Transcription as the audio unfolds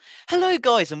Hello,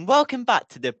 guys, and welcome back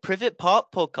to the Privet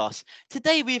Park podcast.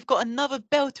 Today, we've got another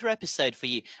belter episode for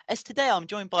you, as today I'm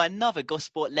joined by another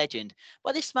Gosport legend.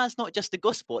 But this man's not just a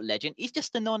Gosport legend, he's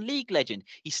just a non-league legend.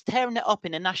 He's tearing it up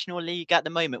in the National League at the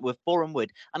moment with Boreham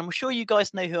Wood, and I'm sure you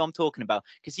guys know who I'm talking about,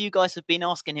 because you guys have been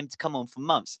asking him to come on for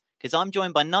months, because I'm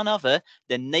joined by none other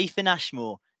than Nathan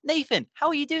Ashmore. Nathan, how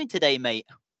are you doing today, mate?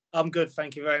 I'm good.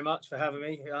 Thank you very much for having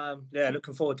me.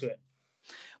 Looking forward to it.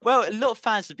 Well, a lot of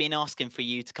fans have been asking for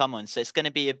you to come on, so it's going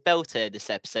to be a belter this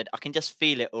episode. I can just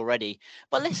feel it already.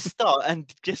 But let's start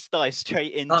and just dive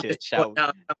straight into it, shall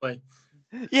Now, haven't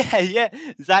we? Yeah,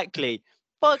 exactly.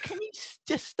 But can you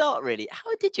just start really?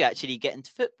 How did you actually get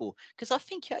into football? Because I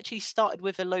think you actually started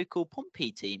with a local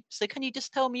Pompey team. So can you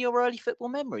just tell me your early football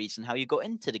memories and how you got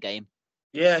into the game?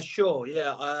 Yeah, sure.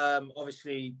 Yeah.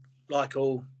 Obviously, like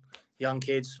all young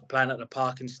kids, playing at the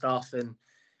park and stuff, and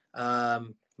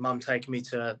mum taking me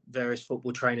to various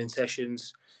football training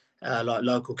sessions, like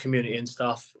local community and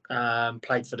stuff.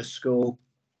 Played for the school,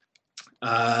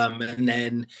 and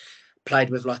then played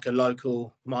with like a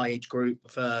local my age group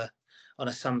on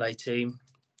a Sunday team.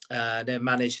 Then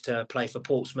managed to play for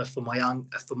Portsmouth for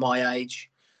my age.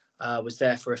 Was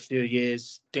there for a few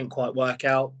years, didn't quite work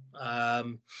out.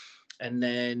 And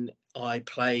then I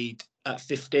played at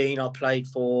 15. I played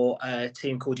for a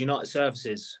team called United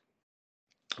Services,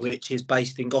 which is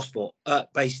based in Gosport,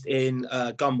 based in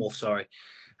Gunwharf. Sorry,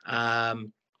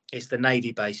 it's the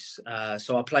Navy base.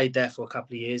 So I played there for a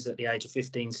couple of years at the age of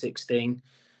 15, 16.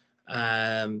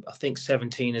 I think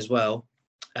 17 as well,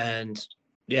 and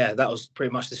yeah, that was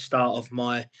pretty much the start of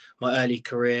my early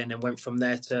career, and then went from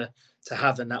there to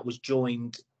Havant. That was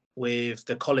joined with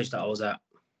the college that I was at.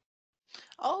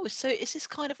 Oh, so is this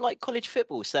kind of like college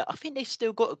football? So I think they've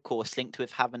still got a course linked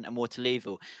with Havant and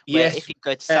Waterlooville, where if Yes, you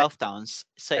go to yeah, South Downs,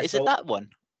 so is it so that one?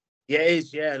 yeah, it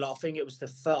is. Yeah, like, I think it was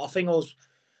I think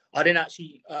I didn't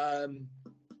actually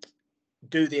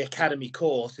do the academy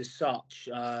course as such,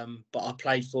 but I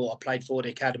played for the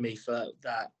academy for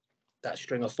that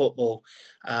string of football.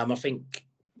 I think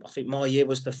my year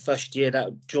was the first year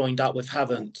that joined up with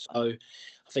Havant. So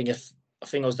I think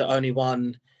I was the only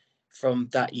one from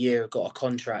that year who got a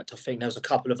contract. I think there was a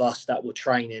couple of us that were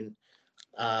training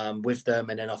with them,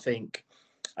 and then I think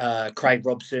Craig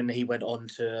Robson, he went on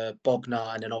to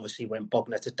Bognor, and then obviously went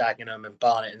Bognor to Dagenham and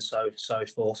Barnet and so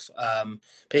forth. But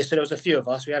yeah, so there was a few of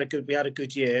us. We had a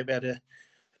good year. We had a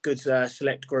good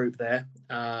select group there.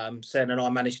 Sen and I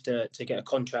managed to get a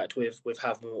contract with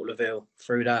Havant Waterville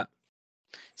through that.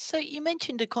 So you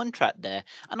mentioned a contract there,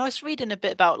 and I was reading a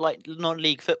bit about like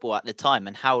non-league football at the time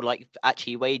and how like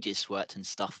actually wages worked and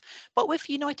stuff. But with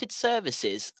United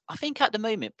Services, I think at the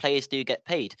moment players do get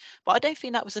paid, but I don't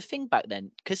think that was a thing back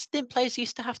then because didn't players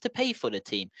used to have to pay for the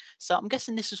team? So I'm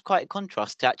guessing this was quite a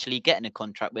contrast to actually getting a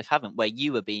contract with Havant, where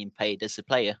you were being paid as a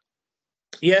player.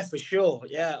 Yeah, for sure.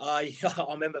 Yeah, I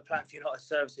remember playing for United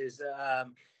Services.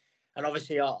 And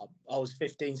obviously I was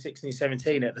 15, 16,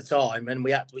 17 at the time, and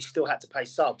we still had to pay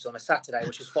subs on a Saturday,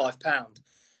 which was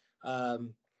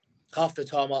 £5. Half the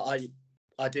time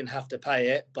I didn't have to pay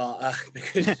it, but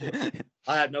because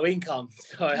I had no income,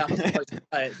 so I was supposed to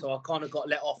pay it. So I kind of got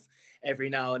let off every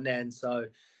now and then. So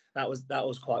that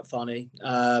was quite funny.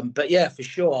 But yeah, for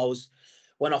sure,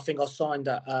 I think I signed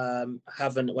at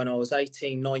Havant when I was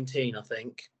 18, 19, I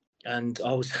think. And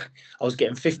I was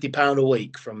getting £50 a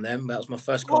week from them. That was my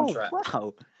first Oh contract.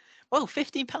 wow! Well,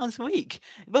 £15 a week.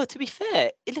 Well, to be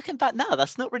fair, looking back now,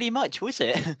 that's not really much, was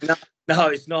it? No, no,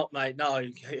 it's not, mate. No,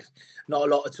 not a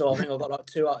lot at all. I think I got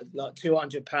like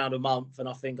 £200 a month, and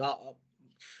I think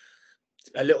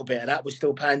a little bit of that was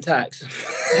still paying tax.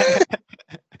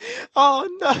 Oh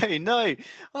no.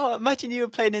 Oh, imagine you were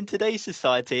playing in today's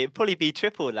society. It'd probably be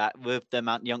triple that with the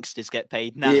amount youngsters get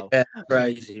paid now. Yeah,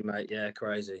 crazy, mate. Yeah,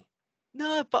 crazy.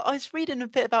 No, but I was reading a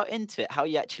bit about into it, how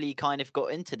you actually kind of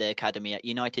got into the academy at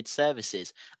United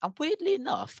Services. And weirdly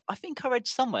enough, I think I read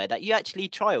somewhere that you actually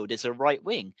trialed as a right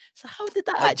wing. So how did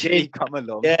that I actually did. come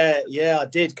along? Yeah, I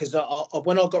did, because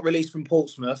when I got released from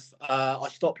Portsmouth, I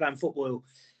stopped playing football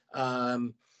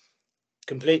um,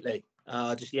 completely.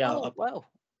 Just Oh, well.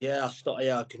 I stopped.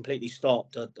 Yeah, I completely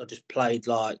stopped. I just played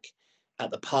like at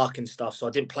the park and stuff. So I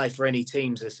didn't play for any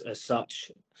teams as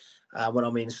such. When I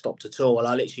mean stopped at all,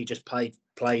 I literally just played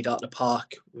at the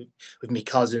park with my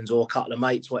cousins or a couple of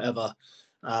mates, whatever.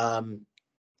 And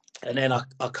then I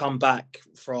come back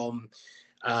from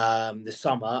the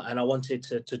summer, and I wanted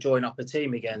to join up a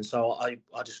team again. So I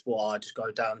just thought I'd just go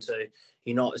down to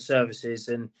United Services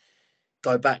and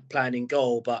go back playing in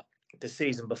goal. But the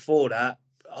season before that,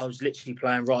 I was literally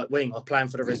playing right wing. I was playing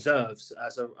for the reserves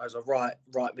as a right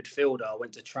midfielder. I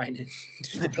went to training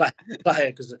just to play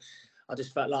because I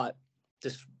just felt like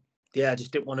I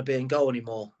just didn't want to be in goal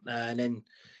anymore, and then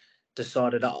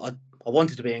decided that I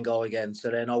wanted to be in goal again.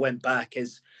 So then I went back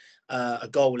as a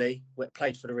goalie,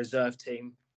 played for the reserve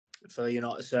team for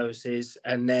United Services,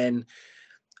 and then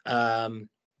I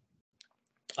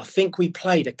think we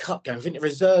played a cup game. I think the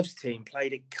reserves team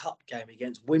played a cup game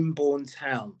against Wimborne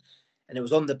Town, and it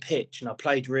was on the pitch, and I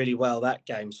played really well that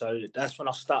game. So that's when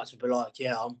I started to be like,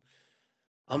 yeah,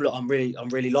 I'm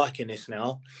really liking this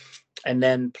now. And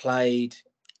then played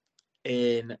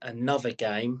in another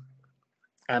game,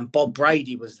 and Bob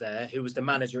Brady was there, who was the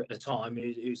manager at the time,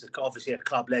 who's obviously a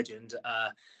club legend.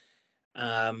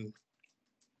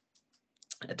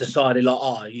 Decided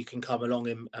like, you can come along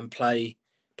and play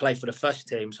for the first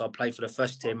team. So I played for the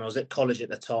first team. I was at college at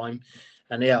the time,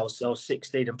 and I was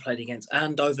 16 and played against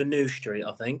Andover New Street,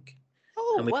 I think.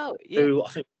 Oh, And we wow. Yeah. I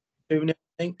think 2-0, I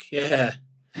think. Yeah.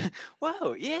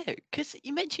 Wow. Yeah. Because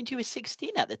you mentioned you were 16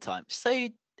 at the time. So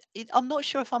I'm not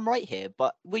sure if I'm right here,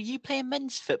 but were you playing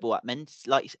men's football at men's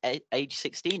like age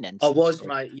 16 then? I was,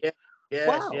 mate. Yeah.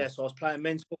 Wow. Yes. I was playing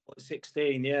men's football at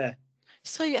 16. Yeah.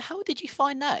 So how did you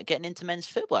find that getting into men's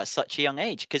football at such a young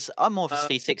age? Because I'm Uh,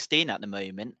 obviously 16 at the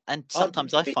moment, and I,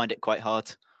 sometimes I find it quite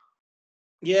hard.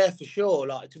 yeah, for sure.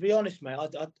 Like, to be honest, mate,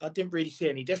 I didn't really see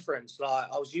any difference. Like,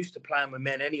 I was used to playing with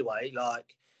men anyway.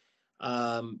 Like,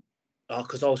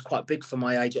 because I was quite big for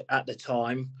my age at the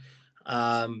time.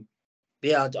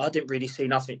 Yeah, I didn't really see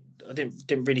nothing. I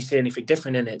didn't really see anything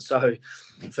different in it. So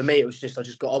for me, it was just I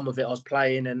just got on with it. I was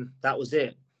playing, and that was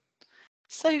it.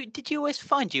 So did you always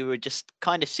find you were just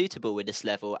kind of suitable with this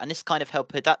level, and this kind of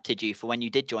helped adapted you for when you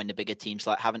did join the bigger teams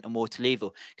like Havant and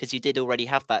Waterlooville, because you did already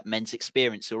have that men's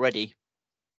experience already?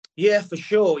 Yeah, for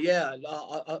sure. Yeah,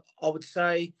 I would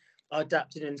say I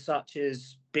adapted in such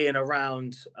as being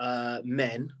around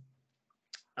men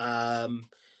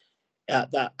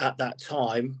at that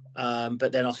time.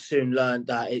 But then I soon learned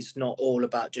that it's not all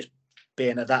about just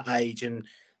being at that age and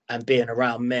being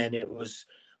around men. It was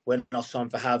when I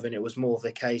signed for Havant, it was more of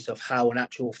the case of how an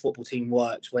actual football team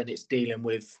works when it's dealing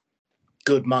with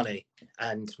good money,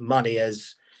 and money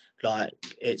as like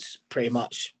it's pretty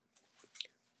much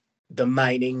the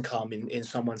main income in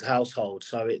someone's household.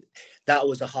 So that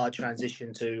was a hard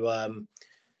transition to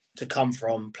come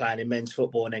from playing in men's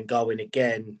football and then going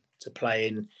again to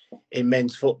playing in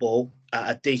men's football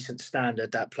at a decent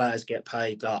standard that players get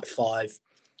paid like £500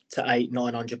 to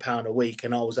 £900 a week,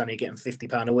 and I was only getting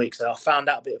 £50 a week. So I found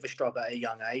that a bit of a struggle at a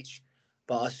young age,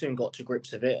 but I soon got to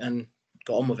grips with it and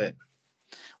got on with it.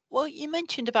 Well, you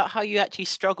mentioned about how you actually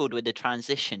struggled with the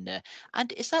transition there.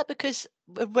 And is that because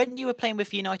when you were playing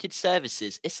with United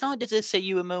Services, it sounded as though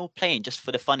you were more playing just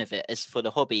for the fun of it, as for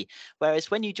the hobby.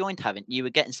 Whereas when you joined Havant, you were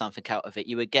getting something out of it,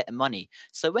 you were getting money.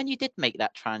 So when you did make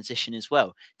that transition as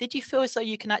well, did you feel as though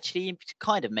you can actually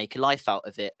kind of make a life out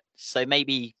of it? So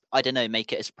maybe, I don't know,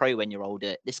 make it as pro when you're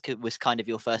older. Was kind of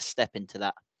your first step into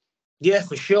that. Yeah,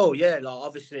 for sure. Yeah, like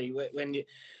obviously when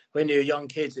you're young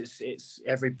kids, it's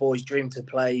every boy's dream to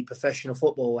play professional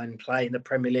football and play in the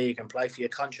Premier League and play for your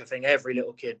country. I think every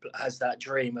little kid has that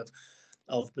dream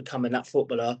of becoming that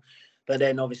footballer. But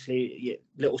then obviously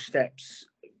little steps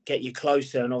get you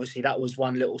closer, and obviously that was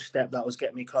one little step that was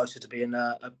getting me closer to being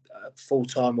a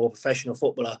full-time or professional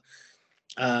footballer.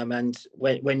 And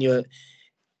when you're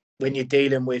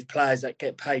dealing with players that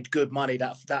get paid good money,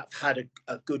 that had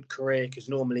a good career, because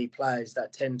normally players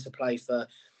that tend to play for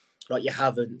like your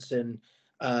Havants and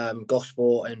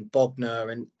Gosport and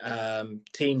Bognor and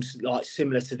teams like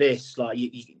similar to this, like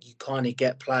you kind of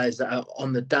get players that are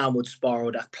on the downward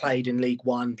spiral that played in League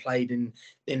One, played in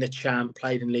the Champ,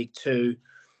 played in League Two,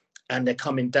 and they're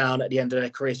coming down at the end of their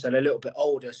career, so they're a little bit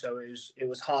older. So it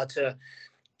was hard to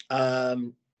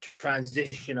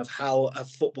transition of how a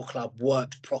football club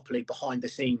worked properly behind the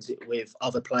scenes with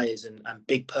other players and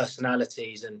big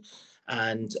personalities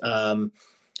and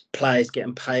players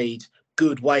getting paid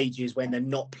good wages when they're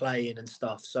not playing and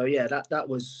stuff. So yeah, it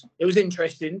was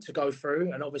interesting to go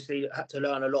through, and obviously had to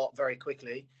learn a lot very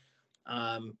quickly.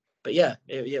 But yeah,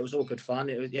 it was all good fun.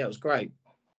 It was great.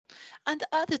 And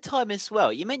at the time as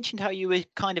well, you mentioned how you were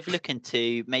kind of looking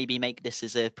to maybe make this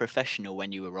as a professional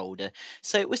when you were older.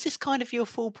 So was this kind of your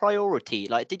full priority?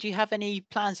 Like, did you have any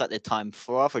plans at the time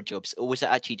for other jobs, or was it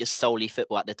actually just solely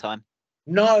football at the time?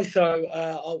 No,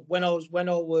 so when I was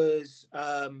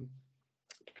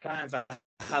playing for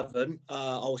Havant,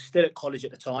 I was still at college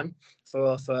at the time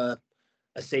for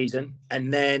a season,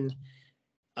 and then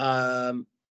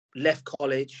left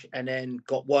college and then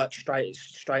got work straight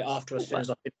after as soon as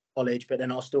I finished college. But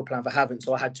then I was still playing for Havant,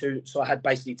 so I had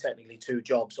basically technically two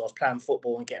jobs. So I was playing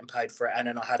football and getting paid for it, and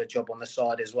then I had a job on the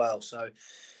side as well. So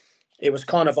it was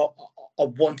kind of I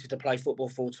wanted to play football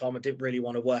full time. I didn't really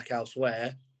want to work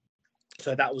elsewhere,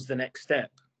 so that was the next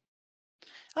step.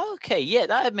 Okay, yeah,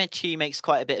 that eventually makes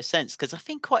quite a bit of sense because I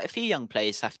think quite a few young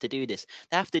players have to do this.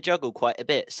 They have to juggle quite a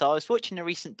bit. So I was watching a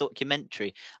recent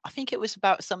documentary. I think it was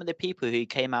about some of the people who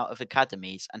came out of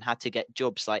academies and had to get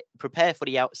jobs like prepare for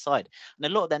the outside. And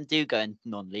a lot of them do go in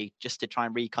non-league just to try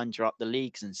and reconjure up the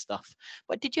leagues and stuff.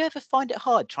 But did you ever find it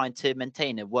hard trying to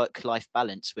maintain a work-life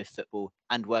balance with football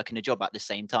and working a job at the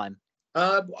same time?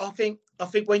 I think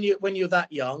when you're that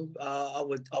young,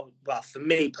 well, for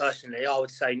me personally, I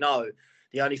would say no.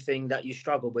 The only thing that you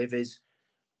struggle with is,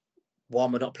 why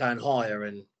am I not playing higher?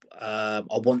 And I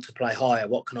want to play higher.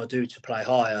 What can I do to play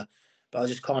higher? But I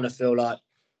just kind of feel like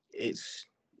it's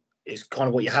kind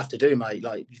of what you have to do, mate.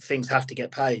 Like, things have to get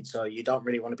paid, so you don't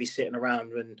really want to be sitting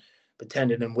around and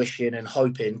pretending and wishing and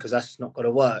hoping, because that's not going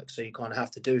to work. So you kind of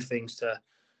have to do things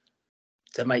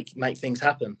to make things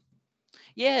happen.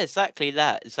 Yeah, exactly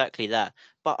that, exactly that.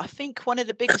 But I think one of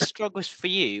the biggest struggles for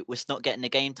you was not getting the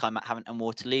game time at Hampton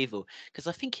Waterloo, because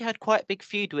I think you had quite a big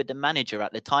feud with the manager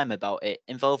at the time about it,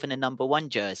 involving a number one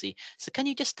jersey. So can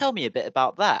you just tell me a bit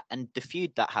about that and the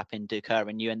feud that happened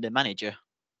occurring you and the manager?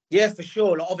 Yeah, for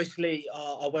sure. Like, obviously,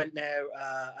 I went there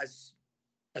as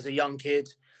a young kid,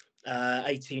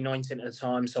 18, 19 at the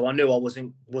time. So I knew I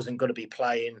wasn't going to be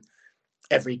playing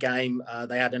every game.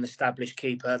 They had an established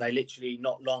keeper. They literally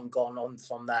not long gone on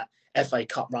from that FA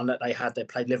Cup run that they had. They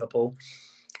played Liverpool.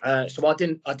 So I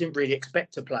didn't really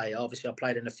expect to play. Obviously, I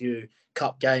played in a few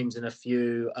cup games and a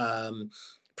few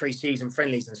pre-season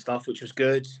friendlies and stuff, which was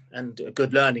good, and a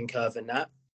good learning curve in that.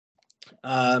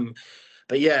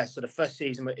 But yeah, so the first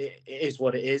season, it is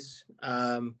what it is.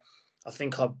 I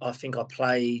think I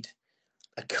played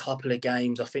a couple of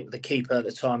games. I think the keeper at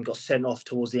the time got sent off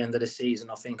towards the end of the season.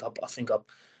 I think I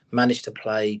managed to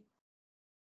play,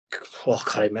 I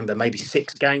can't remember, maybe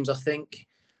 6 games, I think.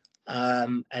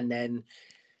 And then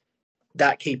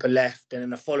that keeper left, and in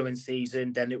the following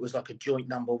season, then it was like a joint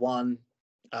number one.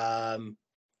 Then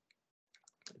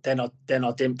I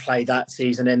didn't play that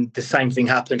season, and the same thing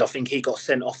happened. I think he got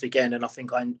sent off again, and I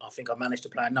think I managed to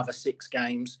play another 6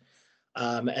 games.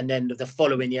 And then the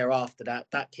following year after that,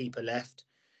 that keeper left.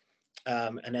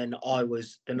 And then I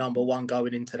was the number one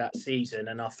going into that season,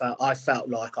 and I felt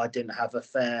like I didn't have a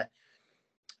fair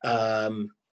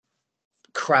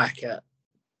crack at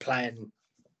playing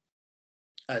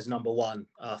as number one.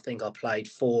 I think I played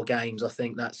 4 games, I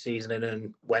think, that season, and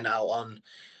then went out on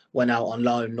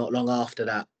loan not long after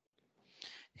that.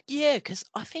 Yeah, because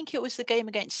I think it was the game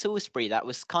against Salisbury that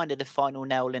was kind of the final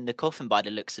nail in the coffin by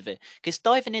the looks of it. Because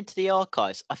diving into the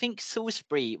archives, I think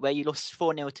Salisbury, where you lost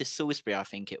 4-0 to Salisbury, I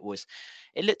think it was,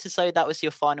 it looked as though that was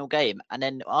your final game. And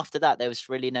then after that, there was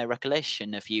really no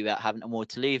recollection of you at Hampton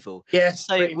Waterloo. Yes,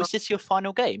 So pretty much. was this your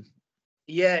final game?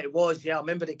 Yeah, it was. Yeah, I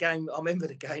remember the game.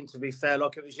 To be fair,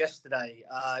 like it was yesterday.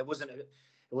 It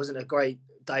wasn't a great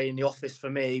day in the office for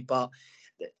me, but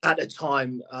at the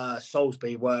time,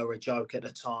 Salisbury were a joke. At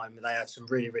the time, they had some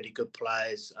really, really good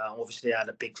players. Obviously, they had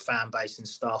a big fan base and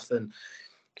stuff, and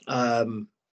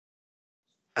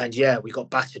yeah, we got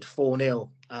battered 4-0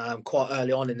 quite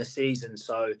early on in the season.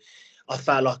 So I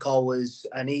felt like I was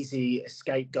an easy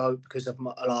scapegoat because of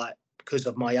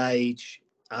my age.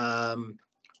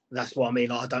 That's what I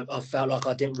mean. I felt like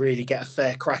I didn't really get a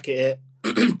fair crack at it,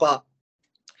 but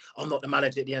I'm not the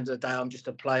manager at the end of the day. I'm just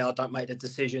a player. I don't make the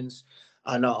decisions.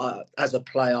 And as a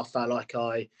player, I felt like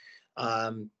I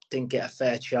didn't get a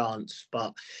fair chance.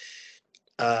 But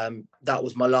that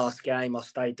was my last game. I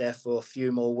stayed there for a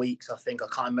few more weeks. I think I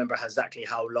can't remember exactly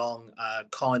how long.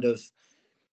 Kind of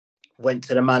went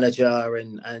to the manager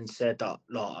and said that,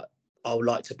 like, I would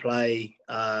like to play.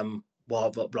 Why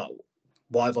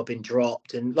have I been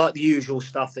dropped? And like the usual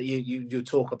stuff that you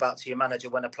talk about to your manager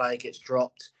when a player gets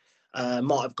dropped.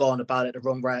 Might have gone about it the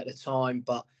wrong way at the time,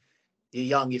 but you're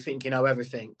young, you think you know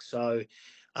everything. So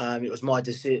it was my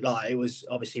decision. Like, it was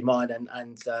obviously mine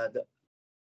and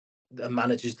the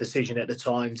manager's decision at the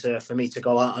time for me to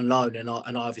go out on loan. And I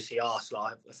obviously asked,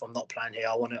 like, if I'm not playing here,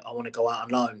 I want to go out on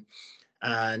loan.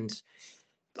 And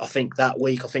I think that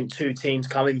week, 2 teams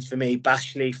come in for me,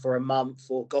 Bashley for a month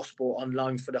or Gosport on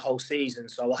loan for the whole season.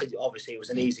 So obviously it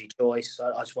was an easy choice.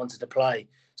 I just wanted to play.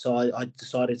 So I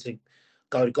decided to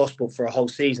go to Gosport for a whole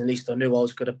season. At least I knew I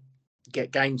was going to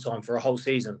get game time for a whole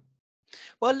season.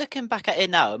 Well, looking back at it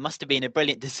now, it must have been a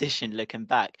brilliant decision looking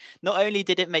back. Not only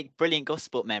did it make brilliant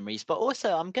Gosport memories, but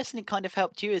also I'm guessing it kind of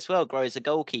helped you as well grow as a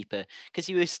goalkeeper because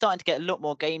you were starting to get a lot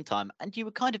more game time and you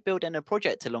were kind of building a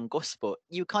project along Gosport.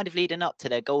 You were kind of leading up to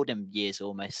their golden years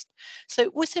almost. So,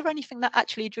 was there anything that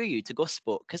actually drew you to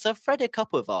Gosport? Because I've read a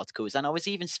couple of articles and I was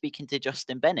even speaking to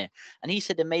Justin Bennett and he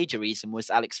said the major reason was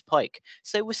Alex Pike.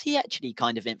 So, was he actually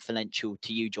kind of influential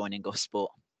to you joining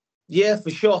Gosport? Yeah, for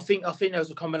sure. I think there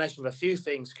was a combination of a few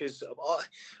things because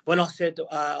when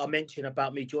I mentioned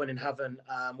about me joining Havant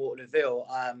Waterlooville,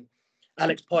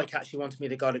 Alex Pike actually wanted me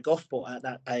to go to Gosport at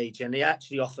that age, and he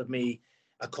actually offered me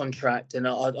a contract, and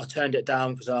I turned it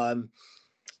down because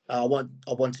I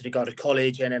wanted to go to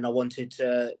college, and then I wanted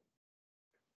to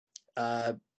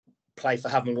uh, play for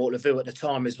Havant Waterlooville at the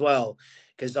time as well.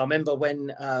 Because I remember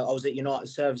when I was at United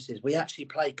Services, we actually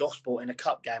played Gosport in a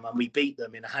cup game and we beat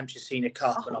them in a Hampshire Senior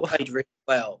Cup, and I played really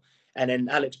well. And then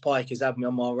Alex Pike has had me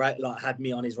on had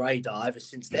me on his radar ever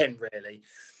since then, really.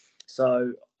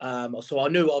 So, so I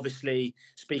knew, obviously,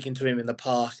 speaking to him in the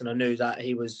past, and I knew that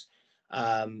he was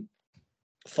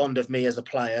fond of me as a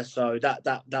player. So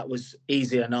that was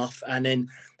easy enough. And then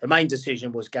the main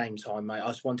decision was game time, mate. I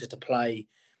just wanted to play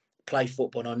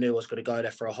football, and I knew I was going to go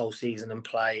there for a whole season and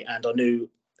play. And I knew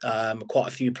quite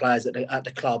a few players at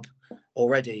the club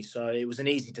already, so it was an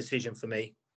easy decision for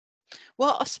me.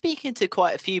 Well, I'm speaking to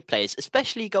quite a few players,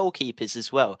 especially goalkeepers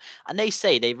as well, and they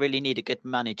say they really need a good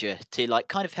manager to like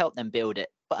kind of help them build it.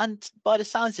 But and by the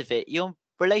sounds of it, your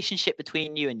relationship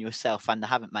between you and yourself and the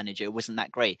Haven't manager wasn't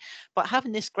that great. But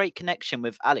having this great connection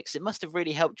with Alex, it must have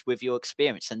really helped with your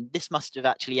experience, and this must have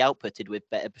actually outputted with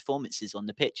better performances on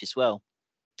the pitch as well.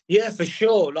 Yeah, for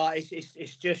sure. Like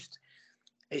it's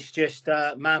just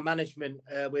man management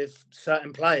with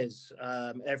certain players.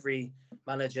 Every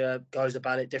manager goes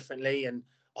about it differently, and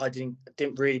I didn't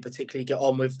really particularly get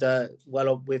on with the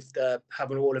Havant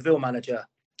Waterlooville manager,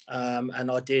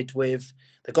 and I did with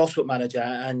the Gosport manager,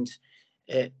 and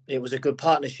it was a good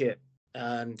partnership.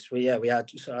 And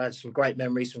I had some great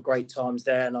memories, some great times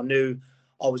there, and I knew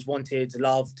I was wanted,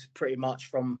 loved pretty much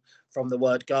from the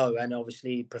word go, and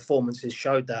obviously performances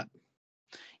showed that.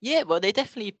 Yeah, well, they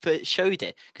definitely showed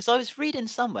it because I was reading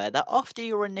somewhere that after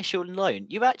your initial loan,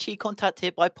 you were actually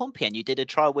contacted by Pompey and you did a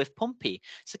trial with Pompey.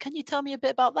 So, can you tell me a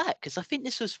bit about that? Because I think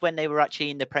this was when they were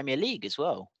actually in the Premier League as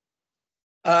well.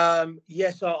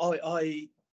 Yes, I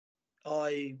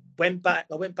went back.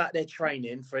 I went back there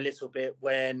training for a little bit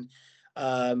when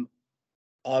I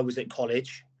was at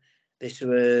college. This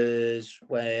was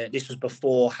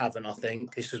before Havant, I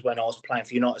think. This was when I was playing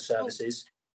for United Oh, Services,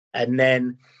 and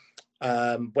then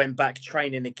went back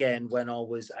training again when I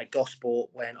was at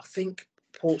Gosport. When I think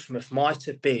Portsmouth might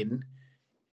have been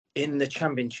in the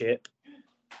Championship.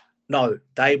 No,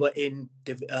 they were in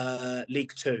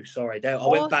League Two. Sorry, I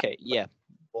went back. okay, yeah.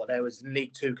 Well, there was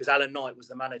League Two because Alan Knight was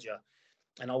the manager,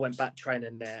 and I went back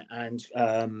training there. And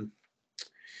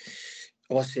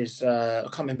what's his? I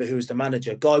can't remember who was the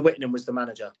manager. Guy Whittingham was the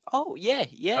manager. Oh, yeah,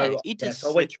 yeah. So He yeah,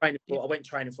 so just said, yeah. I went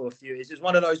training for a few years. It was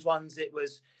one of those ones. It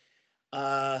was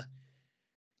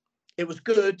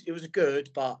good. It was good,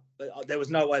 but there was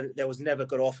no way. There was never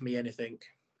going to offer me anything.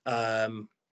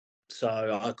 So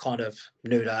I kind of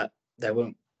knew that they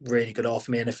weren't really going to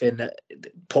offer me anything.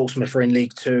 Portsmouth are in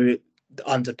League Two,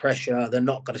 under pressure. They're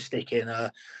not going to stick in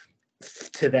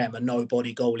to them a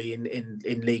nobody goalie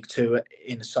in League Two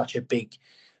in such a big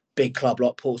club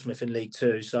like Portsmouth in League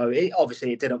Two. So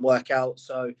obviously it didn't work out.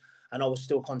 So, and I was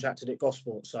still contracted at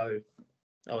Gosport. So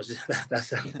I was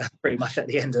that's pretty much at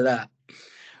the end of that.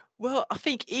 Well, I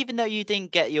think even though you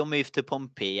didn't get your move to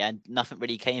Pompey and nothing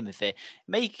really came of it,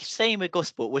 staying with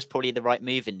Gosport was probably the right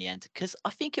move in the end because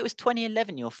I think it was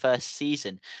 2011 your first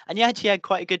season, and you actually had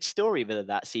quite a good story with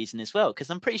that season as well. Because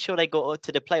I'm pretty sure they got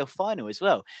to the playoff final as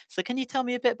well. So can you tell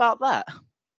me a bit about that?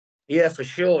 Yeah, for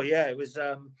sure. Yeah, it was.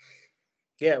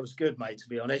 Yeah, it was good, mate. To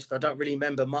be honest, I don't really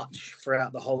remember much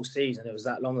throughout the whole season. It was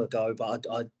that long ago, but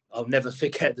I'll never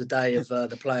forget the day of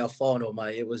the playoff final,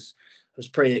 mate. It was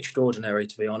pretty extraordinary,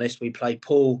 to be honest. We played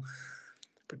Poole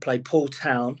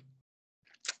Town.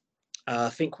 I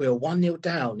think we were 1-0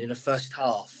 down in the first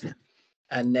half.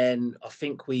 And then I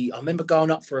remember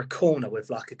going up for a corner with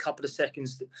like a couple of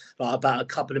seconds, like about a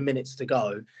couple of minutes to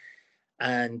go.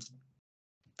 And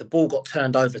the ball got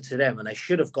turned over to them and they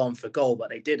should have gone for goal, but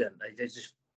they didn't. They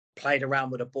just played around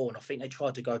with the ball. And I think they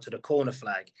tried to go to the corner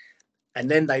flag. And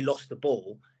then they lost the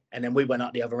ball. And then we went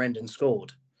up the other end and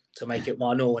scored to make it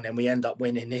 1-0. And then we end up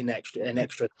winning in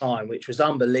extra time, which was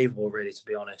unbelievable, really, to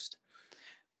be honest.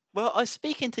 Well, I was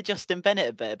speaking to Justin Bennett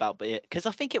a bit about it because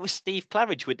I think it was Steve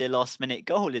Claridge with the last-minute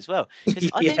goal as well. Because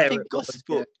I don't Yeah, think it was.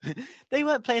 Yeah. Gosport they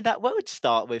weren't playing that well to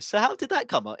start with. So how did that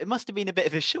come up? It must have been a bit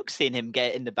of a shock seeing him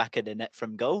get in the back of the net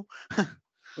from goal.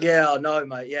 Yeah, I know,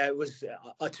 mate. Yeah, it was.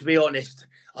 To be honest,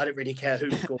 I didn't really care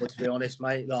who scored. To be honest,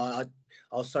 mate, I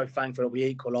was so thankful that we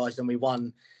equalised and we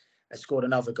won and scored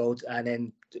another goal, and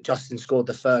then Justin scored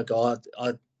the third goal.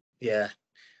 Yeah,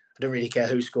 I didn't really care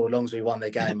who scored, as long as we won the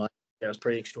game. Mate. Yeah, it was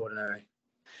pretty extraordinary.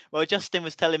 Well, Justin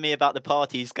was telling me about the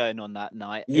parties going on that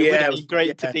night. It would Yeah, have it been was.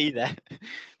 great to Yeah, be there.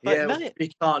 But yeah, it was no,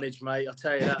 pretty carnage, mate. I'll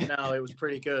tell you that now. It was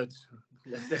pretty good.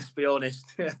 Let's be honest.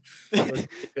 It was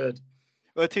pretty good.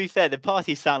 well, to be fair, the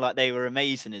parties sound like they were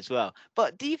amazing as well.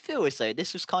 But do you feel as though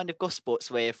this was kind of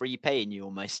Gosport's way of repaying you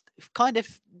almost? Kind of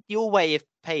your way of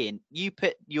paying. You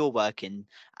put your work in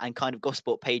and kind of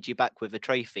Gosport paid you back with a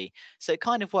trophy. So it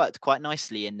kind of worked quite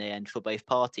nicely in the end for both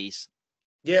parties.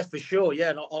 Yeah, for sure. Yeah,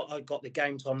 and I got the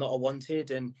game time that I wanted,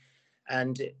 and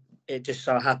it just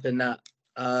so happened that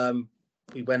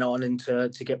we went on into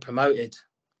to get promoted.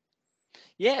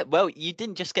 Yeah, well, you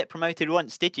didn't just get promoted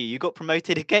once, did you? You got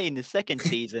promoted again the second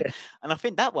season, and I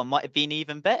think that one might have been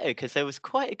even better because there was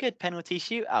quite a good penalty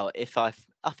shootout.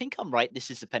 I think I'm right,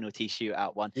 this is the penalty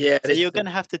shootout one. Yeah, So you're going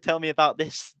to have to tell me about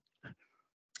this.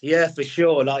 yeah, for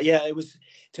sure. Like, yeah, it was.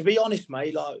 To be honest,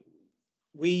 mate, like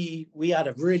we had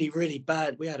a really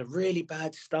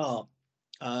bad start.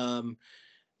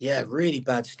 Yeah, really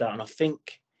bad start, and I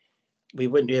think we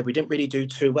didn't really do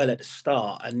too well at the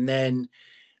start, and then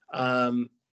um,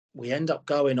 we end up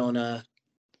going on a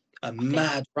I think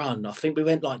mad run. I think we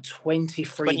went like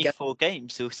 23 games. 24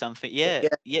 games or something. Yeah, Yeah,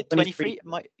 yeah, 23,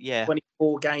 23. Yeah.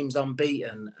 24 games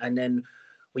unbeaten, and then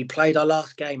we played our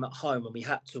last game at home and we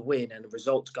had to win and the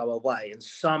results go away, and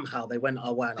somehow they went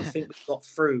our way, and I think we got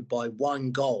through by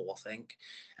one goal, I think,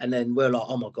 and then we're like,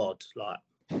 oh my god,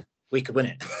 like we could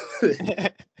win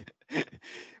it.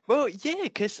 Well, yeah,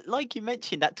 because like you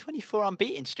mentioned, that 24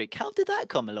 unbeaten streak, how did that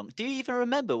come along? Do you even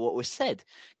remember what was said?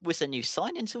 Was there new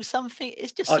signings or something?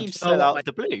 It just Do seems you know so what, out of mate?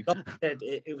 the blue. Like I said,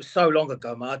 it was so long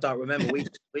ago, man. I don't remember.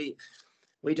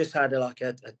 We just had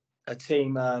a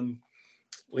team.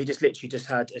 We just literally just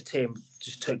had a team.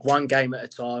 Just took one game at a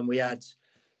time. We had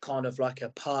kind of like a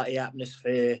party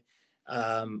atmosphere.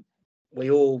 Um,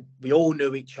 we all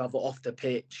knew each other off the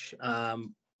pitch.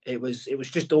 It was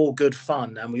just all good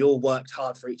fun, and we all worked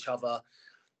hard for each other,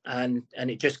 and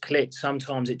it just clicked.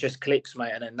 Sometimes it just clicks,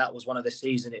 mate. And then that was one of the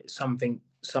season. Something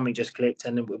just clicked,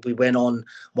 and then we went on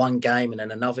one game and then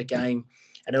another game,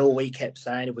 and all we kept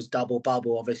saying it was double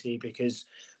bubble, obviously, because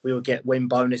we would get win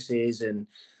bonuses and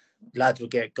lads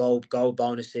would get goal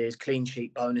bonuses, clean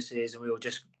sheet bonuses, and we were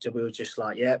just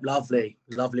like, yeah, lovely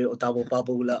little double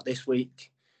bubble like this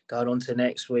week, going on to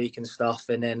next week and stuff,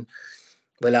 and then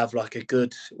we'll have like a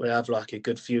good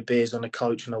few beers on the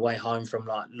coach on the way home from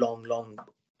like long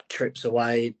trips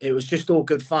away. It was just all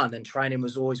good fun, and training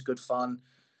was always good fun.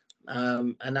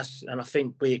 And I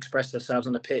think we expressed ourselves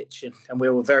on the pitch, and we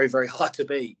were very, very hard to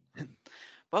beat.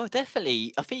 Well,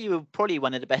 definitely. I think you were probably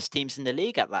one of the best teams in the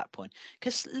league at that point.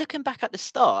 Because looking back at the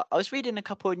start, I was reading a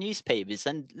couple of newspapers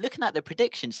and looking at the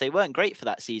predictions, they weren't great for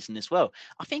that season as well.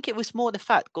 I think it was more the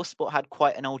fact Gosport had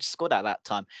quite an old squad at that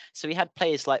time. So we had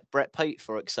players like Brett Pope,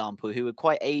 for example, who were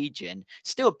quite aging.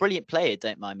 Still a brilliant player,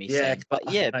 don't mind me Yeah, saying.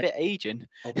 But yeah, a mate, bit aging.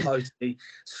 I'll post the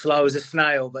slow as a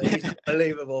snail, but he's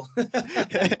unbelievable.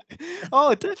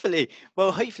 Oh, definitely.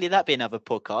 Well, hopefully that'll be another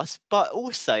podcast. But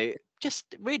also,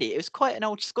 just really, it was quite an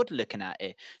old squad looking at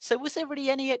it. So, was there really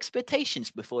any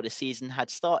expectations before the season had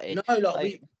started? No,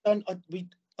 like Like,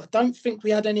 I don't think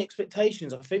we had any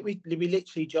expectations. I think we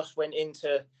literally just went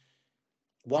into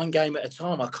one game at a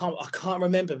time. I can't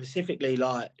remember specifically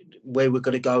like where we're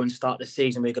going to go and start the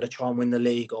season. We're going to try and win the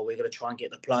league, or we're going to try and get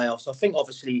the playoffs. I think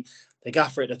obviously the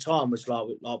gaffer at the time was like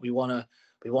we want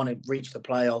to reach the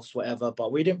playoffs, whatever.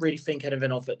 But we didn't really think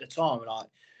anything of it at the time. Like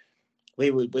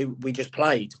we just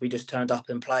played. We just turned up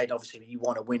and played. Obviously, you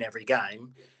want to win every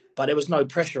game, but there was no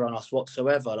pressure on us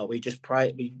whatsoever. Like we just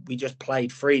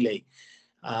played freely.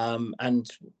 And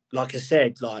like I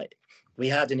said, like we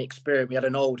had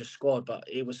an older squad, but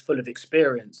it was full of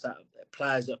experience. That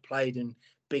players that played in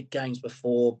big games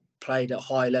before, played at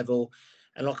high level.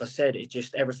 And like I said, it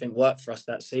just everything worked for us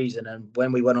that season. And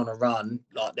when we went on a run,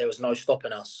 like there was no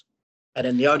stopping us. And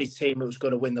then the only team that was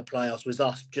going to win the playoffs was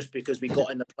us, just because we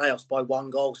got in the playoffs by one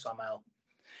goal somehow.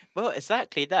 well,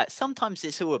 exactly that. Sometimes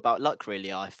it's all about luck,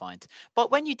 really, I find.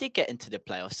 But when you did get into the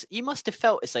playoffs, you must have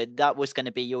felt as though that was going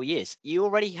to be your years. You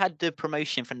already had the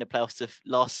promotion from the playoffs of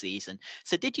last season.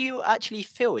 So, did you actually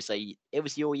feel as though it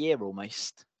was your year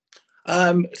almost?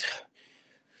 Um,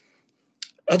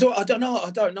 I don't know.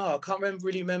 I can't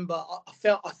really remember.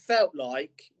 I felt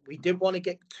like we didn't want to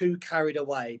get too carried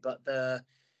away, but the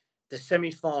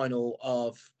semi-final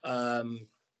of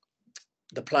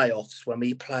the playoffs when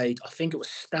we played, I think it was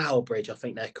Stourbridge. I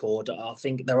think they're called. I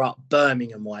think they're up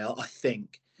Birmingham way. I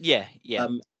think. Yeah, yeah.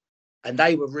 And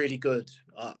they were really good.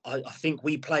 I think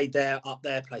we played up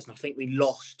their place, and I think we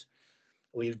lost.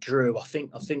 We drew. I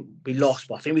think we lost,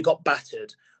 but I think we got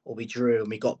battered, or we drew and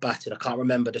we got battered. I can't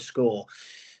remember the score,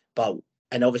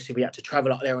 and obviously we had to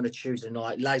travel up there on a Tuesday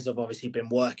night. Lads have obviously been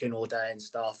working all day and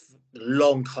stuff.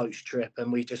 Long coach trip,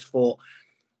 and we just thought,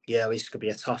 yeah, this could be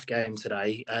a tough game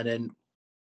today. And then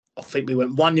I think we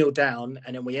went 1-0 down,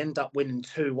 and then we end up winning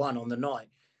 2-1 on the night.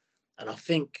 And I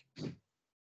think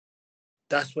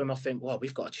that's when I think, well,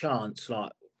 we've got a chance.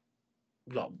 Like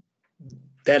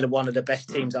they're one of the best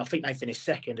teams. I think they finished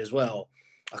second as well.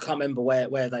 I can't remember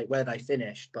where they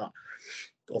finished,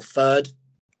 or third.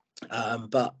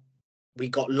 But we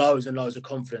got loads and loads of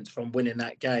confidence from winning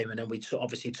that game, and then we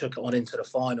obviously took it on into the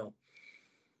final.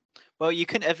 Well, you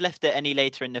couldn't have left it any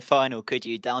later in the final, could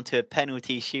you? Down to a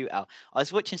penalty shootout. I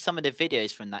was watching some of the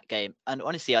videos from that game, and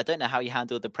honestly, I don't know how you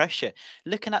handled the pressure.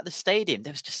 Looking at the stadium,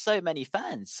 there was just so many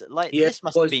fans. Like, this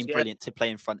must have been brilliant to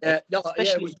play in front of. Yeah,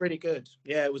 it was pretty good.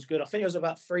 Yeah, it was good. I think it was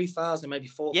about 3,000, maybe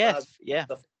 4,000. Yeah.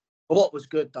 But what was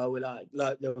good though,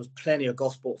 like there was plenty of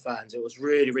Gosport fans. It was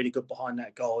really, really good behind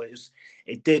that goal.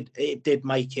 It did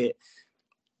make it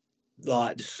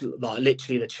like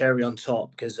literally the cherry on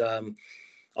top, because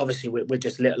obviously we're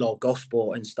just little old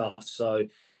Gosport and stuff. So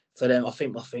for them, I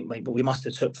think but we must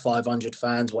have took 500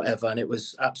 fans, whatever, and it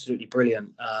was absolutely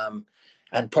brilliant.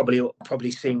 And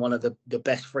probably seen one of the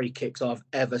best free kicks I've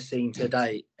ever seen to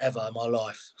date, ever in my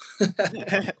life.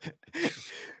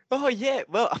 Oh yeah,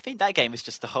 well, I think that game was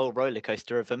just a whole roller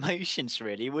coaster of emotions,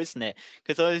 really, wasn't it?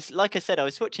 Because like I said, I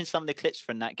was watching some of the clips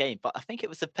from that game, but I think it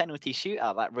was the penalty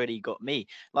shootout that really got me.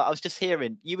 Like, I was just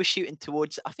hearing you were shooting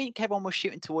towards. I think everyone was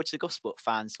shooting towards the Gosport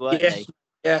fans, weren't they?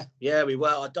 Yeah, we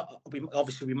were.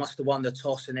 Obviously we must have won the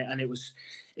toss in it, and it was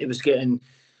getting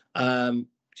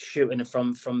shooting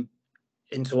from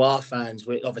into our fans,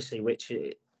 which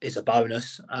is a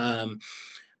bonus.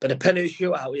 But the penalty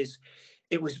shootout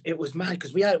it was mad,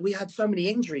 because we had so many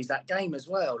injuries that game as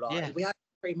well. We had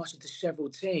pretty much a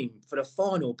disheveled team for the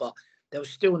final, but there was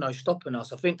still no stopping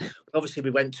us. I think obviously we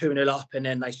went 2-0 up, and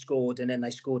then they scored,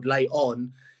 late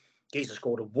on. Geezer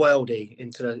scored a worldie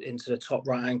into the top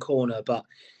right hand corner, but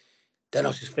then I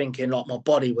was just thinking, like,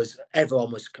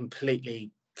 everyone was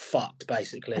completely fucked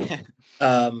basically.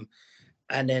 And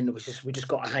then we just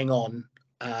got to hang on,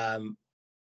 and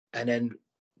then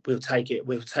we'll take it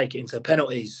into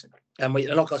penalties. And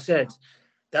like I said,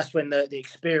 that's when the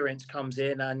experience comes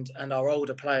in, and our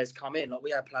older players come in. Like, we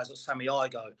had players like Sammy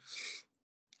Igo.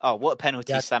 Oh, what a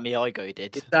penalty Sammy Igo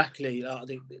did. Exactly.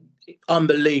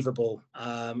 Unbelievable.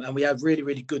 And we had really,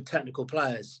 really good technical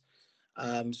players.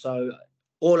 So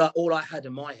all I had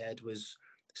in my head was,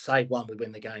 save one, we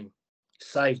win the game.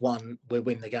 Save one, we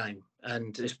win the game.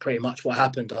 And it's pretty much what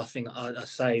happened. I think I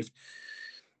saved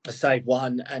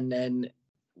one, and then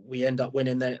we end up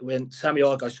winning when Sammy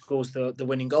Igo scores the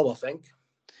winning goal, I think.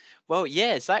 Well,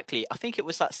 yeah, exactly. I think it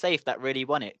was that save that really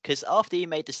won it, because after he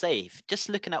made the save, just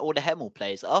looking at all the Hemel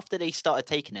players, after they started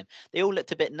taking him, they all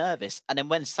looked a bit nervous. And then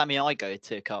when Sammy Igo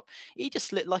took up, he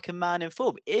just looked like a man in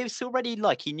form. It was already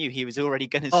like he knew he was already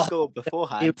going to score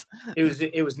beforehand.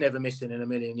 It was never missing in a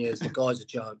million years. The guy's a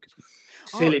joke.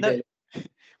 Silly bit.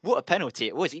 What a penalty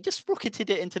it was. He just rocketed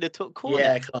it into the top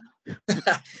corner.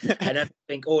 Yeah. And I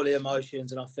think all the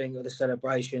emotions, and I think the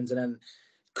celebrations, and then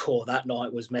that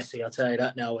night was messy. I'll tell you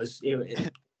that now.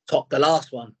 It topped the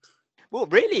last one. Well,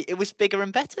 really? It was bigger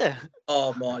and better.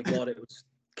 Oh my God, it was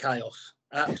chaos.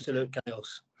 Absolute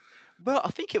chaos. Well,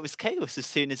 I think it was chaos as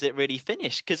soon as it really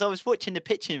finished, because I was watching the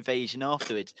pitch invasion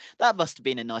afterwards. That must have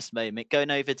been a nice moment,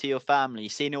 going over to your family,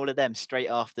 seeing all of them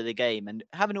straight after the game, and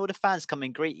having all the fans come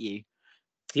and greet you.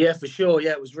 Yeah, for sure.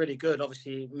 Yeah, it was really good.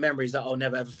 Obviously, memories that I'll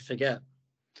never ever forget.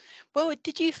 Well,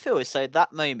 did you feel as though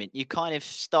that moment you kind of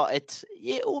started,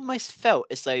 it almost felt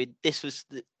as though this was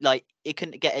like it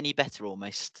couldn't get any better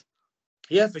almost?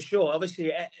 Yeah, for sure.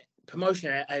 Obviously,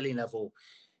 promotion at A level,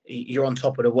 you're on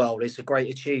top of the world. It's a great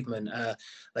achievement.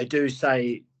 They do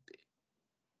say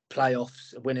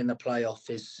winning the playoff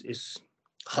is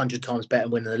 100 times better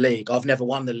than winning the league. I've never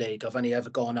won the league. I've only ever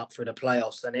gone up through the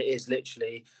playoffs, and it is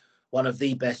literally one of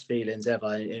the best feelings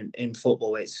ever in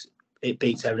football. It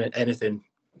beats anything.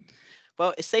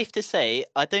 Well, it's safe to say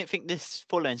I don't think this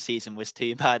following season was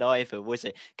too bad either, was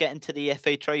it? Getting to the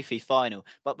FA Trophy final.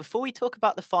 But before we talk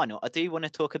about the final, I do want to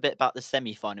talk a bit about the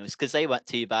semi-finals because they weren't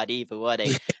too bad either, were they?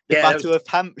 The Yeah, that was, Battle of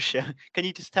Hampshire. Can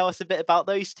you just tell us a bit about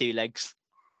those two legs?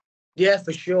 yeah,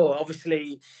 for sure.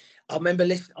 Obviously, I remember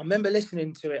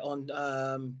listening to it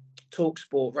on Talk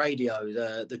Sport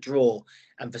Radio, the draw,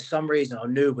 and for some reason I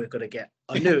knew we were going to get.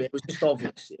 I knew it was just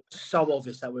obvious. It was so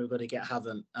obvious that we were going to get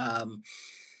Havant.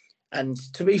 And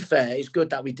to be fair, it's good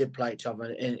that we did play each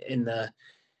other in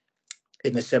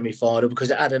the semi-final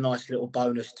because it had a nice little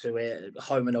bonus to it.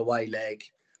 Home and away leg.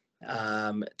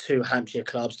 Two Hampshire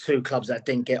clubs, two clubs that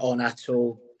didn't get on at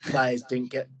all. Players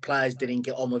didn't get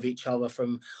on with each other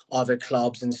from other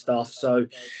clubs and stuff. So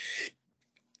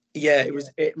yeah,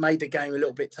 it made the game a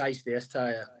little bit tasty, I tell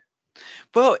you.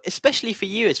 Well, especially for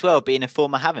you as well, being a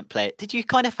former Haven't player, did you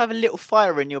kind of have a little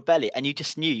fire in your belly and you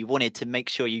just knew you wanted to make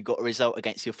sure you got a result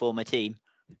against your former team?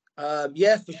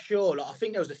 Yeah, for sure. Like, I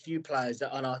think there was a few players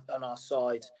that on our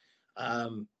side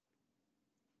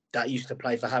that used to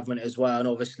play for Havant as well, and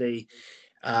obviously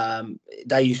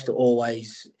they used to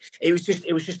always. It was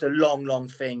just a long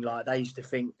thing. Like they used to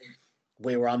think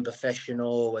we were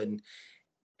unprofessional and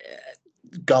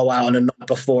go out on a night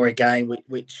before a game,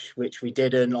 which we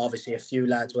didn't. Obviously, a few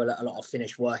lads were a lot of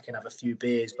finish work and have a few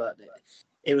beers, but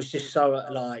it was just so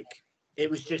like it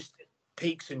was just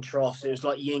peaks and troughs. It was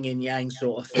like yin and yang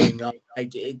sort of thing. Like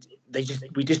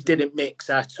we just didn't mix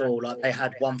at all. Like they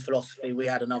had one philosophy, we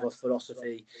had another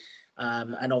philosophy,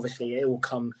 and obviously it all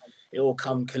come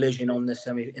collision on in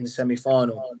the semi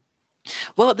final.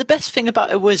 Well, the best thing about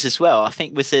it was as well, I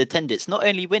think, was the attendance. Not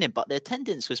only winning, but the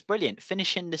attendance was brilliant.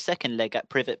 Finishing the second leg at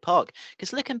Privet Park.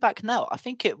 Because looking back now, I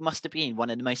think it must have been one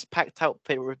of the most packed out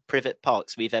Privet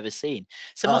Parks we've ever seen.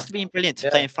 So it Uh, must have been brilliant to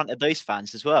play yeah. in front of those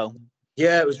fans as well.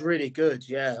 Yeah, it was really good.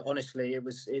 Yeah, honestly,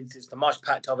 it's the most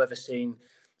packed I've ever seen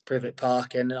Privet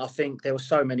Park, and I think there were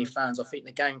so many fans. I think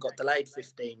the game got delayed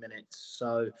 15 minutes.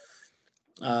 So,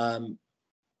 um,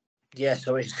 yeah,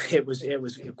 so it was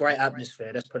a great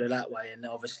atmosphere. Let's put it that way. And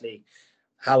obviously,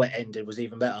 how it ended was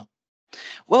even better.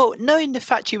 Well, knowing the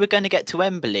fact you were going to get to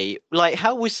Wembley, like,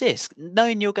 how was this?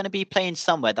 Knowing you're going to be playing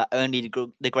somewhere that only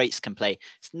the greats can play.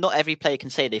 Not every player can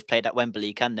say they've played at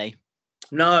Wembley, can they?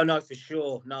 No, for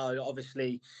sure. No,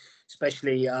 obviously,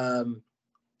 especially at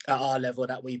our level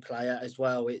that we play at as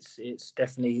well. It's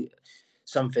definitely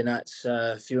something that's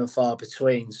few and far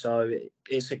between. So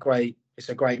it's a great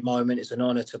moment. It's an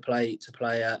honour to play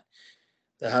at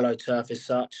the Hello Turf as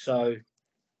such. So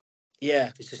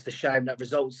yeah, it's just a shame that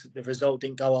the result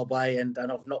didn't go our way, and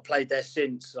I've not played there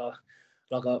since.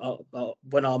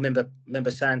 When I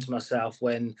remember saying to myself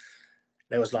when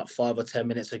there was like 5 or 10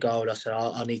 minutes ago, I said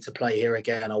I need to play here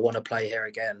again. I want to play here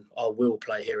again. I will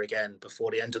play here again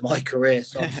before the end of my career.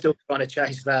 So I'm still trying to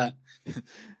chase that.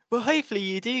 Well, hopefully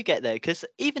you do get there because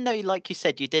even though, like you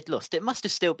said, you did lost, it must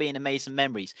have still been amazing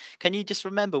memories. Can you just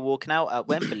remember walking out at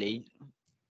Wembley?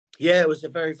 Yeah, it was a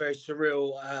very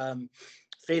surreal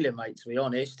feeling, mate. To be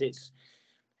honest, it's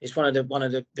one of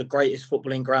the greatest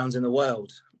footballing grounds in the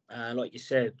world. Like you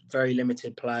said, very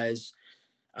limited players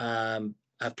have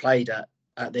played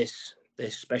at this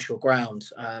special ground.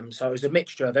 So it was a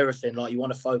mixture of everything. Like you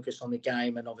want to focus on the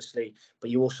game, and obviously, but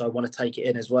you also want to take it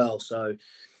in as well. So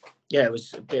yeah, it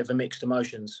was a bit of a mixed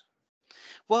emotions.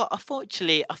 Well,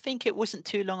 unfortunately, I think it wasn't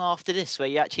too long after this where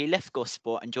you actually left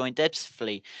Gosport and joined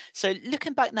Ebbsfleet. So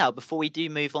looking back now, before we do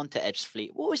move on to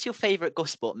Ebbsfleet, what was your favourite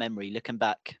Gosport memory looking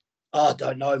back? Oh, I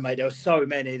don't know, mate. There were so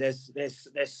many.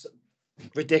 There's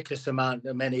ridiculous amount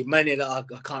of many that I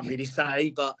can't really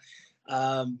say, but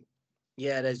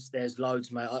yeah, there's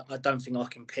loads, mate. I don't think I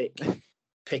can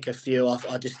pick a few.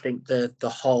 I just think the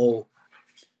whole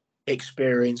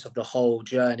experience of the whole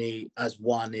journey as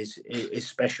one is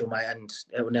special, mate, and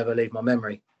it will never leave my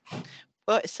memory.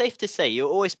 Well, it's safe to say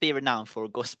you'll always be renowned for a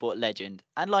Gosport legend.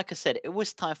 And like I said, it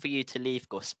was time for you to leave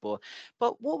Gosport.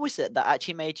 But what was it that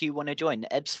actually made you want to join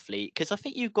Ebbsfleet? Because I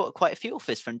think you've got quite a few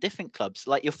offers from different clubs.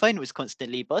 Like your phone was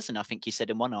constantly buzzing, I think you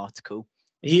said in one article.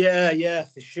 Yeah,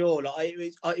 for sure. Like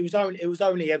it was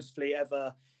only Ebbsfleet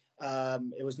ever.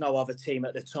 It was no other team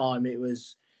at the time. It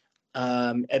was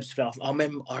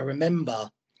Ebbsfleet. I remember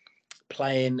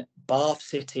playing Bath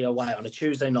City away on a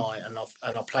Tuesday night, and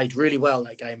I played really well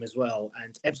that game as well.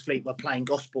 And Ebbsfleet were playing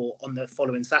Gosport on the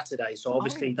following Saturday, so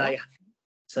obviously they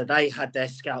had their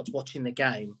scouts watching the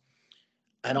game,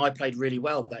 and I played really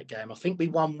well that game. I think we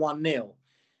won 1-0,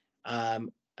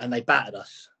 and they battered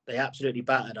us. They absolutely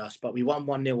battered us, but we won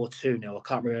 1-0 or 2-0. I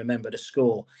can't really remember the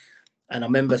score. And I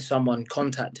remember someone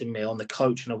contacting me on the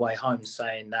coach on the way home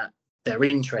saying that they're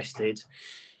interested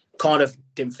kind of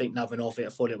didn't think nothing of it. I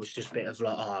thought it was just a bit of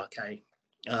like, oh, okay,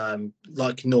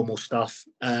 like normal stuff.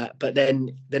 But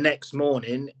then the next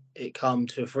morning, it come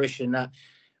to fruition that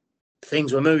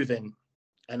things were moving,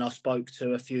 and I spoke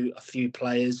to a few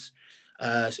players,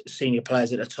 senior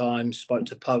players at the time. Spoke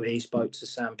to Potty, spoke to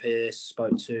Sam Pearce,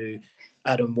 spoke to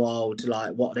Adam Wild,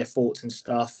 like what are their thoughts and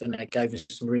stuff, and they gave us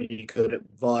some really good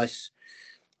advice,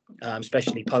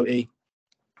 especially Potty.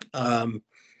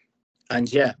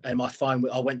 And yeah, and my phone,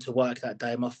 I went to work that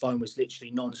day, my phone was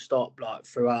literally non-stop, like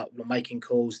throughout, making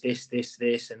calls, this,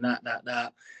 and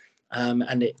that.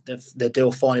 And the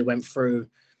deal finally went through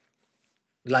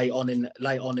late on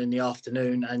in the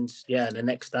afternoon. And yeah, the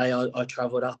next day I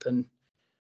travelled up and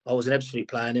I was an Ebbsfleet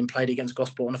player and then played against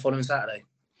Gosport on the following Saturday.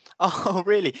 Oh,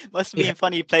 really? Must have been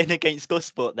funny playing against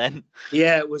Gosport then.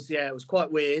 Yeah, it was quite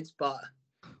weird, but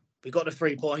we got the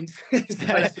 3 points.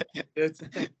 So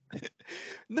good.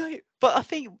 No, but I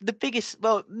think the biggest,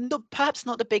 well, perhaps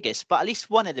not the biggest, but at least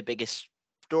one of the biggest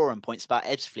drawing points about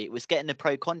Ebbsfleet was getting a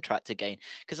pro contract again.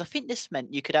 Because I think this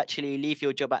meant you could actually leave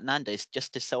your job at Nando's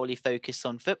just to solely focus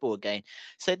on football again.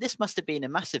 So this must have been a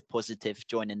massive positive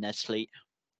joining Ebbsfleet.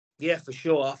 Yeah, for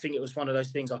sure. I think it was one of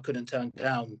those things I couldn't turn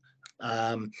down.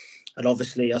 And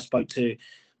obviously I spoke to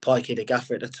Pikey, the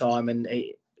gaffer at the time, and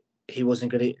he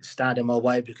wasn't going to stand in my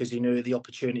way because he knew the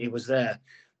opportunity was there,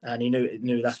 and he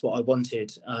knew that's what I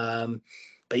wanted.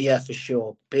 But yeah, for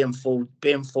sure, being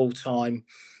full time,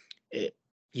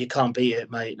 you can't beat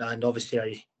it, mate. And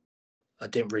obviously, I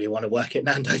didn't really want to work at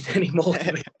Nando's anymore.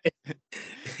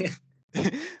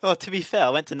 Well, to be fair, I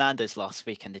went to Nando's last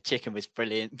week and the chicken was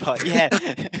brilliant. But yeah,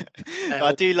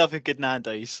 I do love a good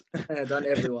Nando's. Don't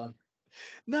everyone?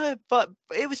 No, but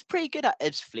it was pretty good at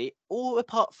Ebbsfleet, all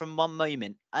apart from one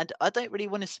moment. And I don't really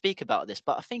want to speak about this,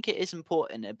 but I think it is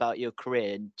important about your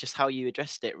career and just how you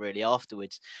addressed it really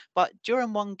afterwards. But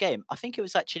during one game, I think it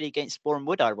was actually against Boreham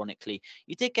Wood, ironically,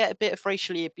 you did get a bit of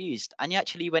racially abused and you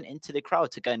actually went into the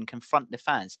crowd to go and confront the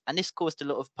fans. And this caused a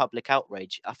lot of public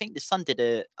outrage. I think the Sun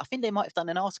I think they might have done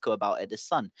an article about it, the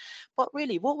Sun. But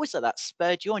really, what was it that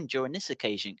spurred you on during this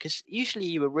occasion? Because usually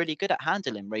you were really good at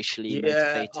handling racially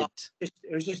motivated.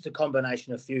 It was just a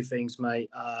combination of a few things, mate.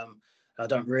 I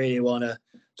don't really want to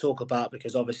talk about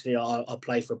because obviously I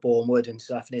play for Boreham Wood and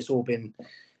stuff, and it's all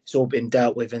been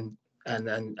dealt with and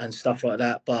stuff like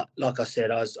that. But like I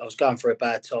said, I was going through a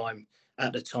bad time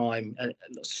at the time, and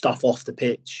stuff off the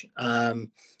pitch, and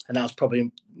that was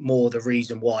probably more the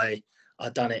reason why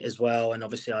I'd done it as well. And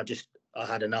obviously, I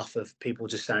had enough of people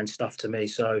just saying stuff to me,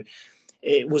 so.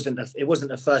 It wasn't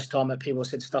the first time that people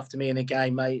said stuff to me in a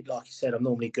game, mate. Like you said, I'm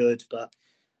normally good, but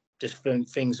just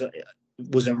things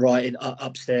wasn't right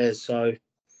upstairs. So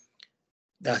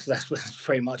that's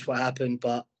pretty much what happened.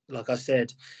 But like I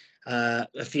said,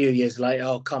 a few years later,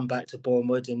 I'll come back to Boreham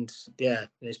Wood, and yeah,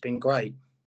 it's been great.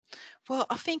 Well,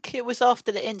 I think it was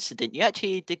after the incident. You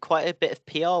actually did quite a bit of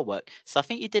PR work. So I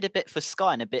think you did a bit for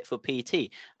Sky and a bit for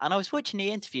PT. And I was watching the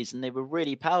interviews and they were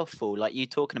really powerful, like you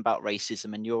talking about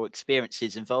racism and your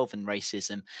experiences involving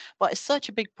racism. But it's such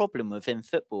a big problem within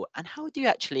football. And how do you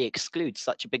actually exclude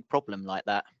such a big problem like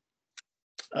that?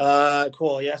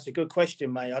 Cool. Yeah, that's a good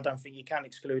question, mate. I don't think you can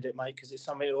exclude it, mate, because it's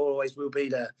something that always will be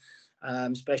there,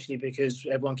 especially because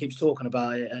everyone keeps talking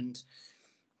about it and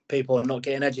people are not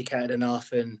getting educated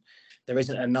enough, and there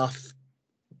isn't enough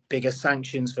bigger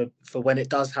sanctions for when it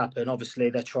does happen. Obviously,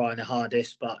 they're trying their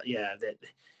hardest, but yeah,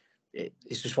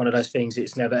 it's just one of those things.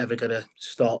 It's never ever going to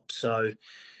stop. So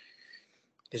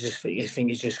I think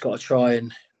you just got to try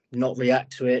and not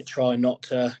react to it. Try not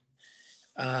to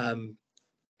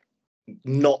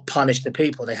not punish the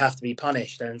people. They have to be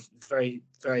punished, and very,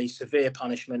 very severe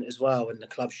punishment as well. And the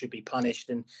club should be punished,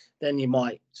 and then you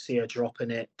might see a drop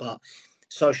in it. But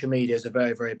social media is a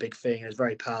very, very big thing. It's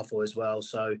very powerful as well.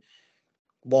 So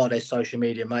while there's social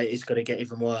media, mate, it's going to get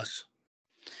even worse.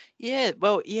 Yeah,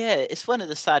 well, yeah, it's one of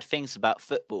the sad things about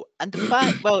football. And the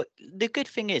fact, well, the good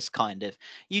thing is kind of,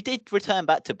 you did return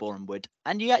back to Boreham Wood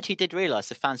and you actually did realise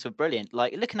the fans were brilliant.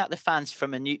 Like looking at the fans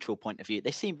from a neutral point of view,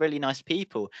 they seem really nice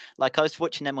people. Like I was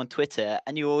watching them on Twitter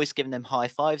and you were always giving them high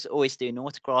fives, always doing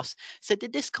autographs. So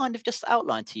did this kind of just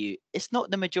outline to you? It's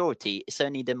not the majority, it's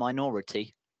only the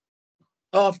minority.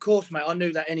 Oh, of course, mate. I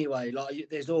knew that anyway. Like,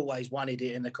 there's always one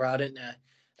idiot in the crowd, isn't there,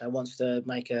 that wants to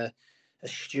make a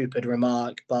stupid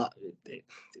remark, but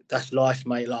that's life,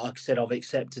 mate. Like I said, I've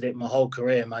accepted it my whole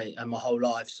career, mate, and my whole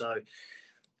life. So,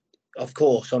 of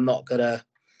course, I'm not gonna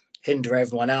hinder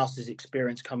everyone else's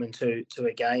experience coming to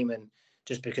a game, and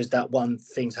just because that one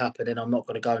thing's happening, I'm not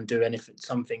gonna go and do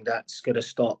something that's gonna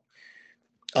stop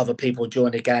other people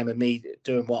joining the game and me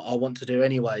doing what I want to do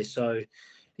anyway. So,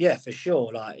 yeah, for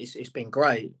sure, like it's been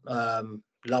great.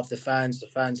 love the fans. The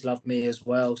fans love me as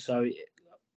well. So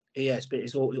yeah,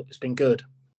 it's been good.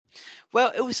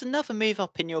 Well, it was another move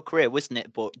up in your career, wasn't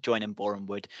it, joining Boreham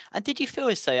Wood? And did you feel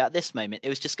as though at this moment it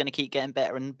was just going to keep getting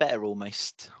better and better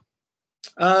almost?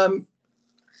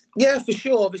 Yeah, for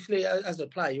sure. Obviously, as a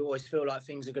player, you always feel like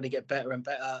things are going to get better and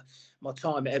better. My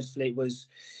time at Ebbsfleet was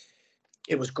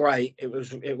great. It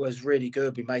was really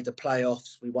good. We made the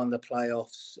playoffs. We won the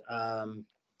playoffs.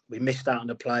 We missed out on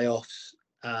the playoffs.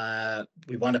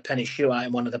 We won a penalty shootout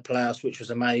in one of the playoffs, which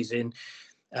was amazing.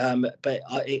 But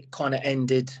it kind of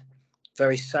ended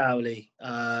very sourly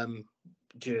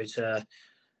due to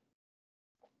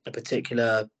a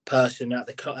particular person at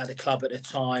the club at the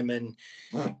time, and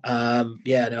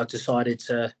and I decided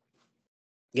to.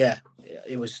 Yeah,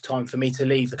 it was time for me to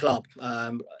leave the club.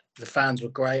 The fans were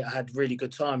great. I had a really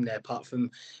good time there, apart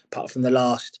from the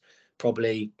last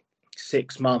probably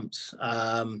 6 months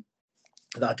that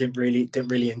I didn't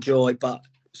really enjoy. But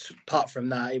apart from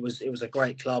that, it was a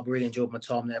great club. Really enjoyed my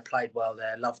time there. Played well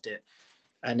there. Loved it.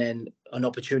 And then an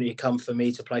opportunity come for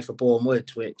me to play for Boreham Wood,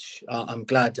 which I'm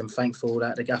glad and thankful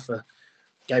that the gaffer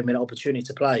gave me the opportunity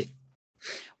to play.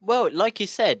 Well, like you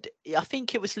said, I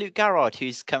think it was Luke Garrard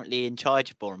who's currently in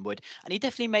charge of Boreham Wood, and he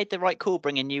definitely made the right call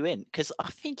bringing you in, because I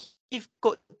think you've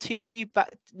got this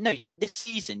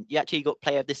season you actually got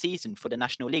Player of the Season for the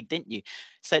National League, didn't you?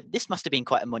 So this must have been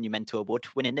quite a monumental award,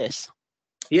 winning this.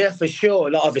 Yeah, for sure.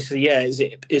 Like, obviously, yeah,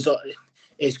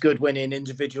 it's good winning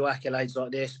individual accolades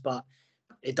like this, but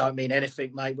it don't mean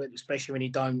anything, mate. Especially when you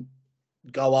don't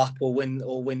go up or win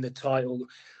the title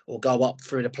or go up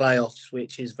through the playoffs,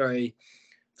 which is very,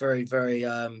 very, very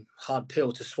hard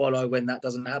pill to swallow when that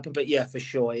doesn't happen. But yeah, for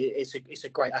sure, it's a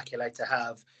great accolade to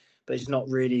have, but it's not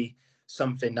really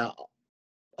something that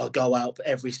I go out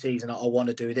every season. I want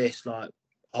to do this. Like,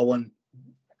 I want,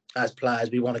 as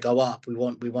players, we want to go up. We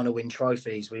want to win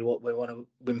trophies. We want to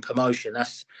win promotion.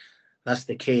 That's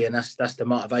the key, and that's the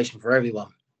motivation for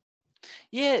everyone.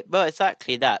 Yeah, well,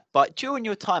 exactly that. But during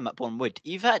your time at Boreham Wood,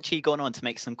 you've actually gone on to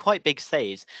make some quite big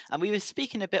saves. And we were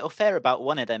speaking a bit off air about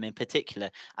one of them in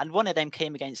particular. And one of them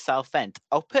came against Southend.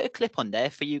 I'll put a clip on there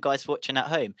for you guys watching at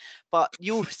home. But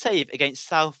your save against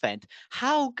Southend,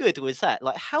 how good was that?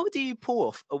 Like, how do you pull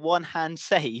off a one-hand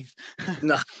save?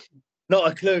 No,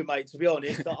 not a clue, mate. To be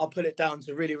honest, I'll put it down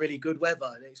to really, really good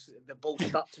weather. The ball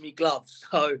stuck to me gloves.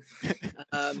 So,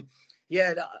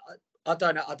 yeah, I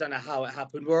don't know how it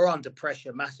happened. We were under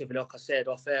pressure massively. Like I said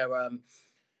off air,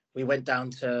 we went down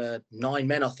to 9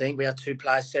 men. I think we had 2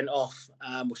 players sent off,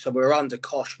 so we were under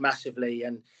cosh massively,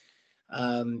 and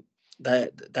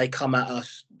they come at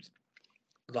us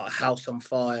like a house on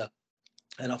fire.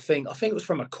 And I think it was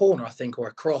from a corner, or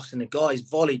a cross, and the guys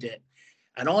volleyed it,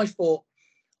 and I thought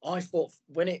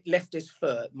when it left his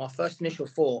foot, my first initial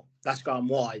thought, that's going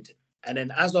wide. And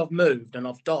then as I've moved and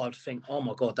I've dived, I think, oh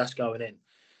my God, that's going in.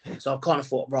 So I've kind of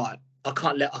thought, right, I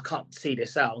can't see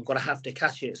this out. I'm going to have to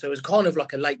catch it. So it was kind of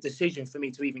like a late decision for me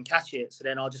to even catch it. So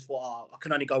then I just thought, I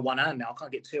can only go one hand now. I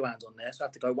can't get 2 hands on there. So I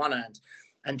have to go one hand,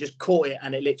 and just caught it.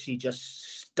 And it literally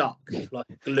just stuck like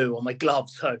glue on my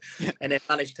glove. So, and then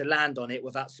managed to land on it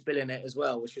without spilling it as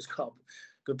well, which was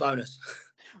good bonus.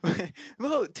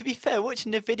 Well, to be fair,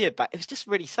 watching the video back, it was just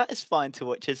really satisfying to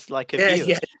watch as like a viewer.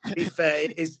 Yeah, to be fair,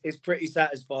 it's pretty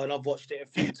satisfying. I've watched it a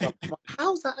few times. Like,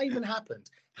 how's that even happened?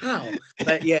 How?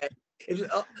 But yeah,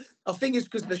 I think it's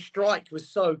because the strike was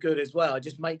so good as well. It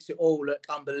just makes it all look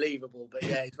unbelievable. But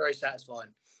yeah, it's very satisfying.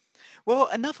 Well,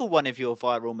 another one of your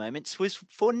viral moments was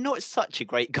for not such a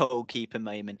great goalkeeper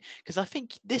moment, because I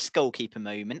think this goalkeeper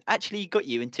moment actually got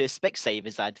you into a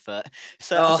Specsavers advert.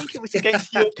 So I think it was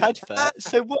against York advert.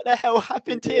 So what the hell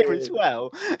happened here as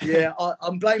well? Yeah,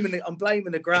 I'm blaming the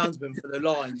groundsman for the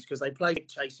lines, because they play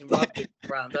chasing rugby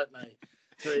around, don't they?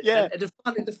 So, yeah.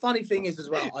 And the funny thing is as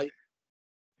well,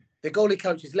 the goalie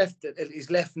coach is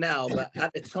left now, but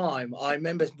at the time I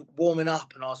remember warming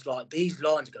up and I was like, these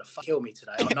lines are going to kill me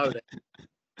today. I know that.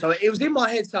 So it was in my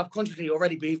head subconsciously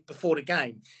already before the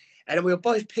game. And then we were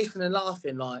both pissing and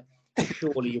laughing like,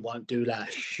 surely you won't do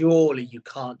that. Surely you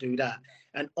can't do that.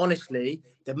 And honestly,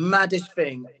 the maddest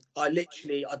thing, I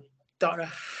don't know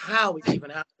how it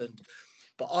even happened,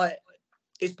 but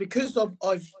it's because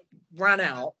I've ran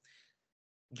out,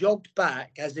 jogged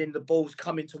back, as in the ball's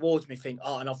coming towards me,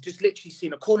 and I've just literally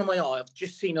seen a corner of my eye. I've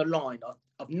just seen a line.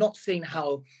 I've not seen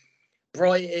how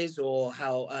bright it is or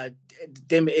how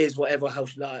dim it is, whatever.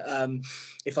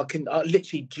 If I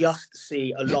literally just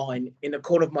see a line in the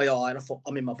corner of my eye, and I thought,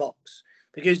 I'm in my box,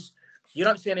 because you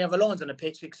don't see any other lines on the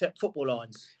pitch except football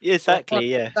lines.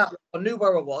 Exactly. So I knew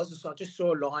where I was, so I just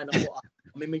saw a line. I thought,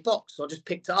 I'm in my box. So I just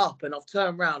picked it up, and I've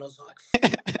turned around. I was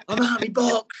like, I'm out of my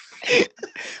box.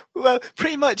 Well,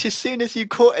 pretty much as soon as you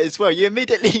caught it as well, you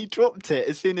immediately dropped it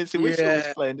as soon as the whistle was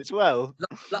Yeah. playing as well.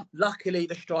 Luckily,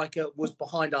 the striker was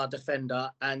behind our defender,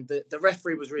 and the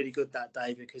referee was really good that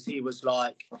day because he was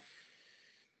like,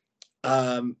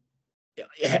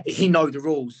 he know the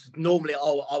rules. Normally,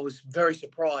 I was very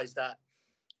surprised that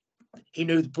he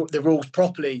knew the rules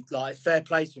properly, like fair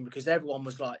play to him, because everyone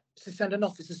was like, it's a sending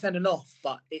off, it's a sending off.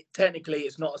 But technically,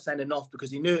 it's not a sending off because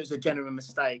he knew it was a genuine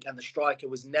mistake and the striker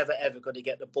was never, ever going to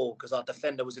get the ball because our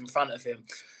defender was in front of him.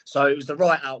 So it was the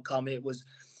right outcome. It was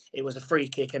a free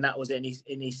kick and that was it. And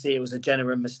he see it was a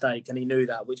genuine mistake and he knew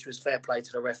that, which was fair play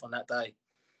to the ref on that day.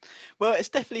 Well, it's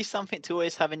definitely something to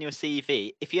always have in your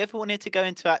CV. If you ever wanted to go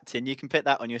into acting, you can put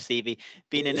that on your CV,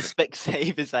 being in a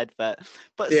Specsavers advert.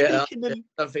 But Yeah, speaking I of,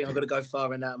 don't think I'm going to go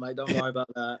far in that, mate. Don't worry about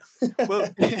that. well,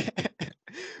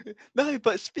 no,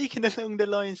 but speaking along the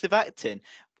lines of acting,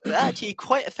 actually,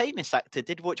 quite a famous actor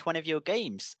did watch one of your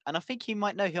games, and I think you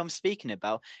might know who I'm speaking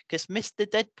about because Mr.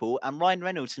 Deadpool and Ryan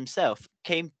Reynolds himself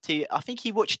came to. I think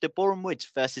he watched the Boreham Wood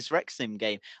versus Wrexham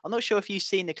game. I'm not sure if you've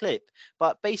seen the clip,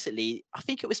 but basically, I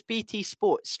think it was BT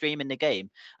Sports streaming the game,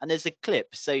 and there's a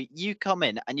clip. So you come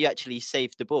in and you actually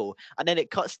save the ball, and then it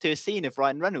cuts to a scene of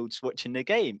Ryan Reynolds watching the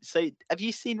game. So have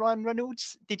you seen Ryan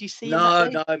Reynolds? Did you see him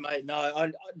that No, day? no, mate, no.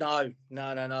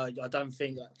 I don't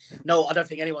think. No, I don't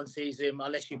think anyone sees him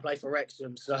unless you play for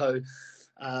Wrexham. So,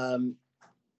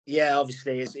 yeah,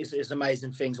 obviously, it's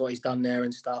amazing things what he's done there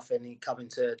and stuff, and he coming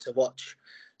to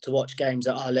watch games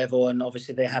at our level, and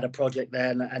obviously they had a project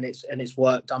there, and it's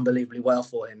worked unbelievably well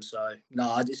for him. So,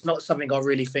 no, it's not something I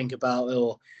really think about,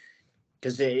 or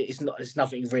because it's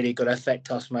nothing really going to affect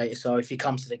us, mate. So if he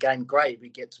comes to the game, great, we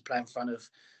get to play in front of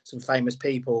some famous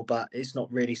people, but it's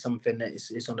not really something that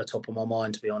is on the top of my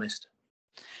mind, to be honest.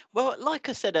 Well, like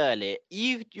I said earlier,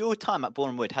 your time at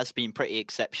Boreham Wood has been pretty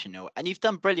exceptional, and you've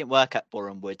done brilliant work at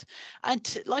Boreham Wood.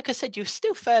 And like I said, you're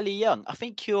still fairly young. I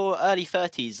think you're early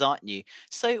 30s, aren't you?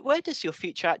 So where does your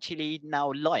future actually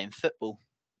now lie in football?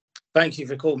 Thank you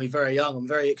for calling me very young. I'm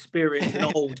very experienced and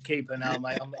old keeper now,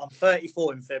 mate. I'm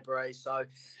 34 in February, so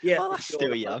yeah, Oh, for that's sure.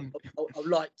 still young. I'd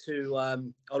like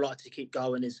to keep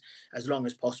going as long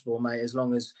as possible, mate. As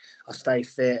long as I stay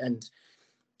fit and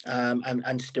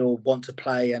still want to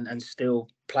play and still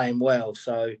playing well.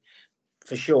 So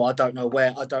for sure, I don't know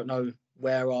where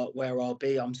I'll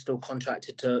be. I'm still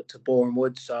contracted to Boreham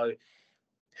Wood, so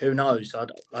who knows?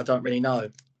 I don't really know.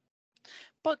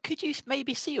 But could you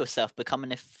maybe see yourself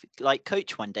becoming like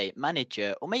coach one day,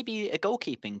 manager, or maybe a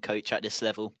goalkeeping coach at this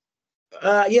level?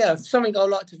 Yeah, something I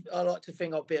like to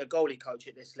think I'll be a goalie coach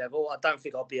at this level. I don't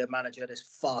think I'll be a manager. There's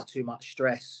far too much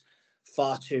stress,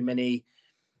 far too many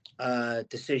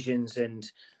decisions,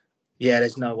 and yeah,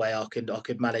 there's no way I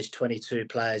could manage 22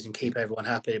 players and keep everyone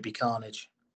happy. It'd be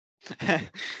carnage.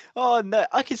 Oh no,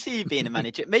 I can see you being a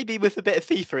manager, maybe with a bit of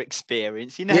FIFA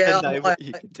experience. You never Yeah, know what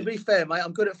you can to do. be fair, mate,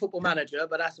 I'm good at Football Manager,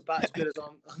 but that's about as good as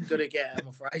I'm going to get, I'm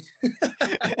afraid.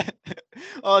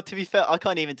 Oh, to be fair, I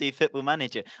can't even do Football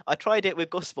Manager. I tried it with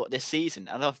Gosport this season,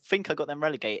 and I think I got them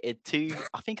relegated to.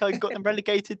 I think I got them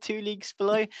relegated 2 leagues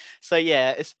below. So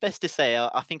yeah, it's best to say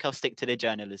I think I'll stick to the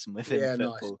journalism within Yeah,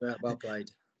 nice. football. Well played.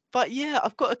 But yeah,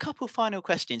 I've got a couple final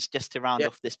questions just to round Yeah.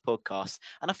 off this podcast,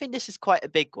 and I think this is quite a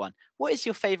big one. What is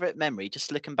your favourite memory,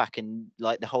 just looking back in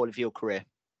like the whole of your career?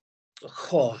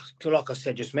 Oh, like I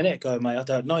said just a minute ago, mate, I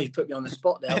don't know. You put me on the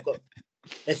spot there.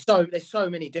 There's so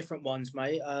many different ones,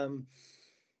 mate.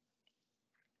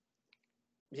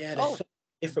 Yeah, there's Oh, so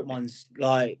many different ones.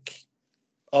 Like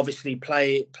obviously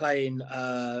playing.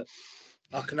 I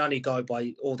can only go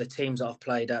by all the teams that I've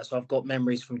played at, so I've got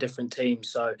memories from different teams.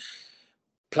 So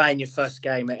playing your first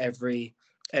game at every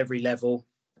level,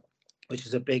 which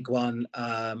is a big one.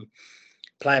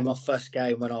 Playing my first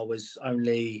game when I was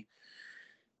only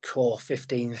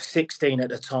 15, 16 at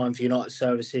the time for United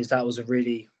Services. That was a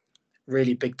really,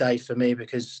 really big day for me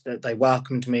because they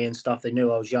welcomed me and stuff. They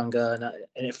knew I was younger,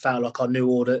 and it felt like I knew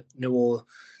all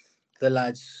the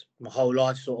lads my whole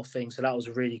life, sort of thing. So that was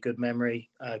a really good memory.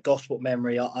 Gosport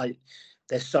memory.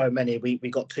 There's so many. We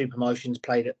got 2 promotions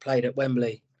played at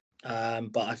Wembley,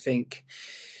 but I think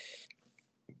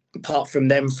apart from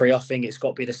them 3, I think it's got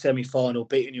to be the semi-final,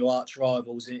 beating your arch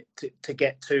rivals to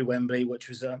get to Wembley, which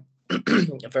was a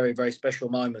a very, very special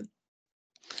moment.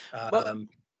 well, Um,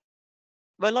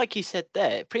 well, like you said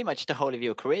there, pretty much the whole of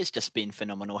your career has just been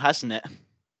phenomenal, hasn't it?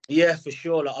 yeah, for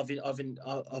sure. Like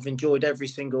I've enjoyed every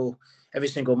single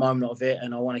moment of it,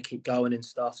 and I want to keep going and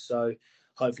stuff. So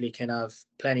hopefully, can have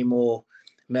plenty more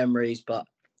memories. But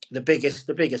the biggest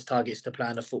target is to play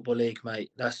in the football league,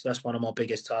 mate. That's one of my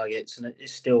biggest targets, and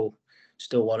it's still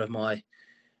one of my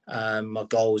my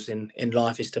goals in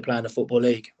life is to play in the Football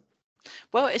League.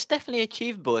 Well, it's definitely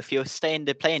achievable if you're staying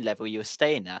the playing level you're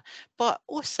staying at. But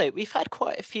also, we've had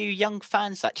quite a few young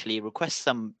fans actually request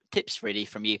some tips really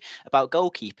from you about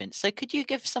goalkeeping. So could you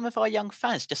give some of our young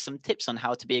fans just some tips on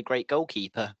how to be a great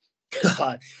goalkeeper?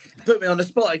 Put me on the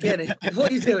spot again.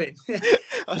 What are you doing?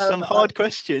 Some hard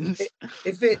questions.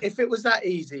 If it was that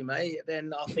easy, mate,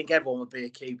 then I think everyone would be a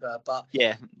keeper. But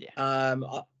Yeah.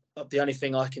 the only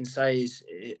thing I can say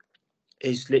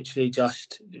is literally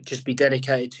just be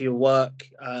dedicated to your work.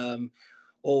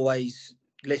 Always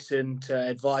listen to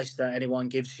advice that anyone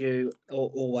gives you.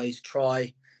 Always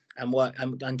try and work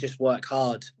and just work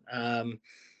hard. And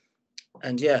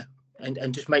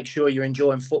just make sure you're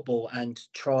enjoying football and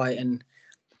try and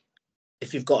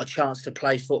if you've got a chance to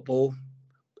play football.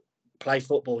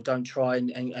 Don't try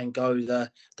and go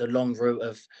the long route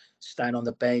of staying on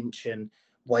the bench and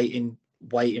waiting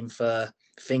for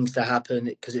things to happen,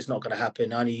 because it's not going to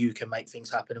happen. Only you can make things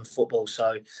happen in football.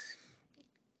 So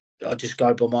I'll just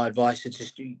go by my advice.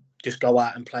 It's just go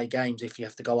out and play games. If you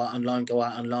have to go out on loan, go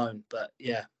out on loan. But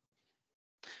yeah.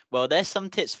 Well, there's some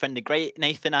tips from the great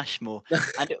Nathan Ashmore.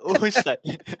 And also,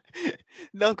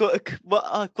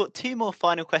 I've got two more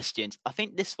final questions. I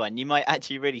think this one you might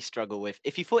actually really struggle with.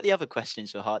 If you thought the other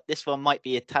questions were hard, this one might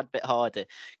be a tad bit harder,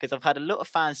 because I've had a lot of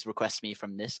fans request me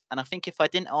from this. And I think if I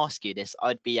didn't ask you this,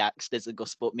 I'd be axed as a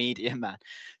Gosport media man.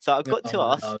 So I've got to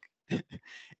ask,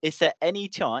 is there any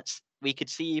chance we could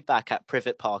see you back at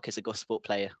Privet Park as a Gosport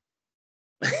player?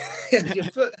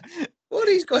 What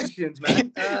are these questions,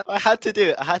 man? I had to do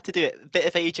it. A bit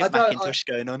of Agent McIntosh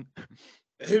going on.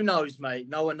 Who knows, mate?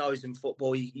 No one knows in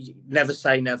football. You never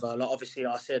say never. Like, obviously,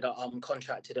 I said I'm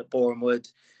contracted at Boreham Wood.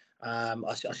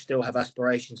 I still have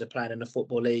aspirations of playing in the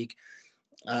Football League.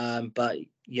 But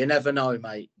you never know,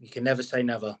 mate. You can never say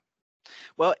never.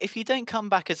 Well, if you don't come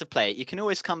back as a player, you can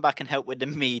always come back and help with the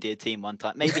media team one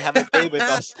time. Maybe have a beer with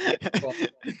us.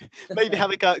 Maybe have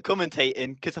a go at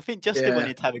commentating, because I think Justin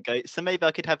wanted to have a go. So maybe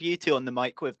I could have you two on the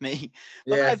mic with me.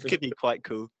 But that could be quite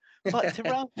cool. But to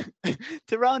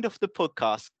round off the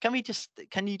podcast, can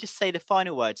you just say the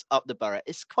final words, up the borough?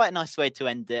 It's quite a nice way to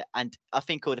end it, and I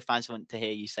think all the fans want to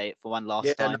hear you say it for one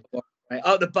last time. No, mate,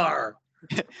 up the borough.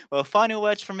 Well, final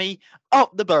words from me,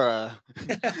 up the borough.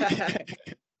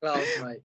 Class, mate.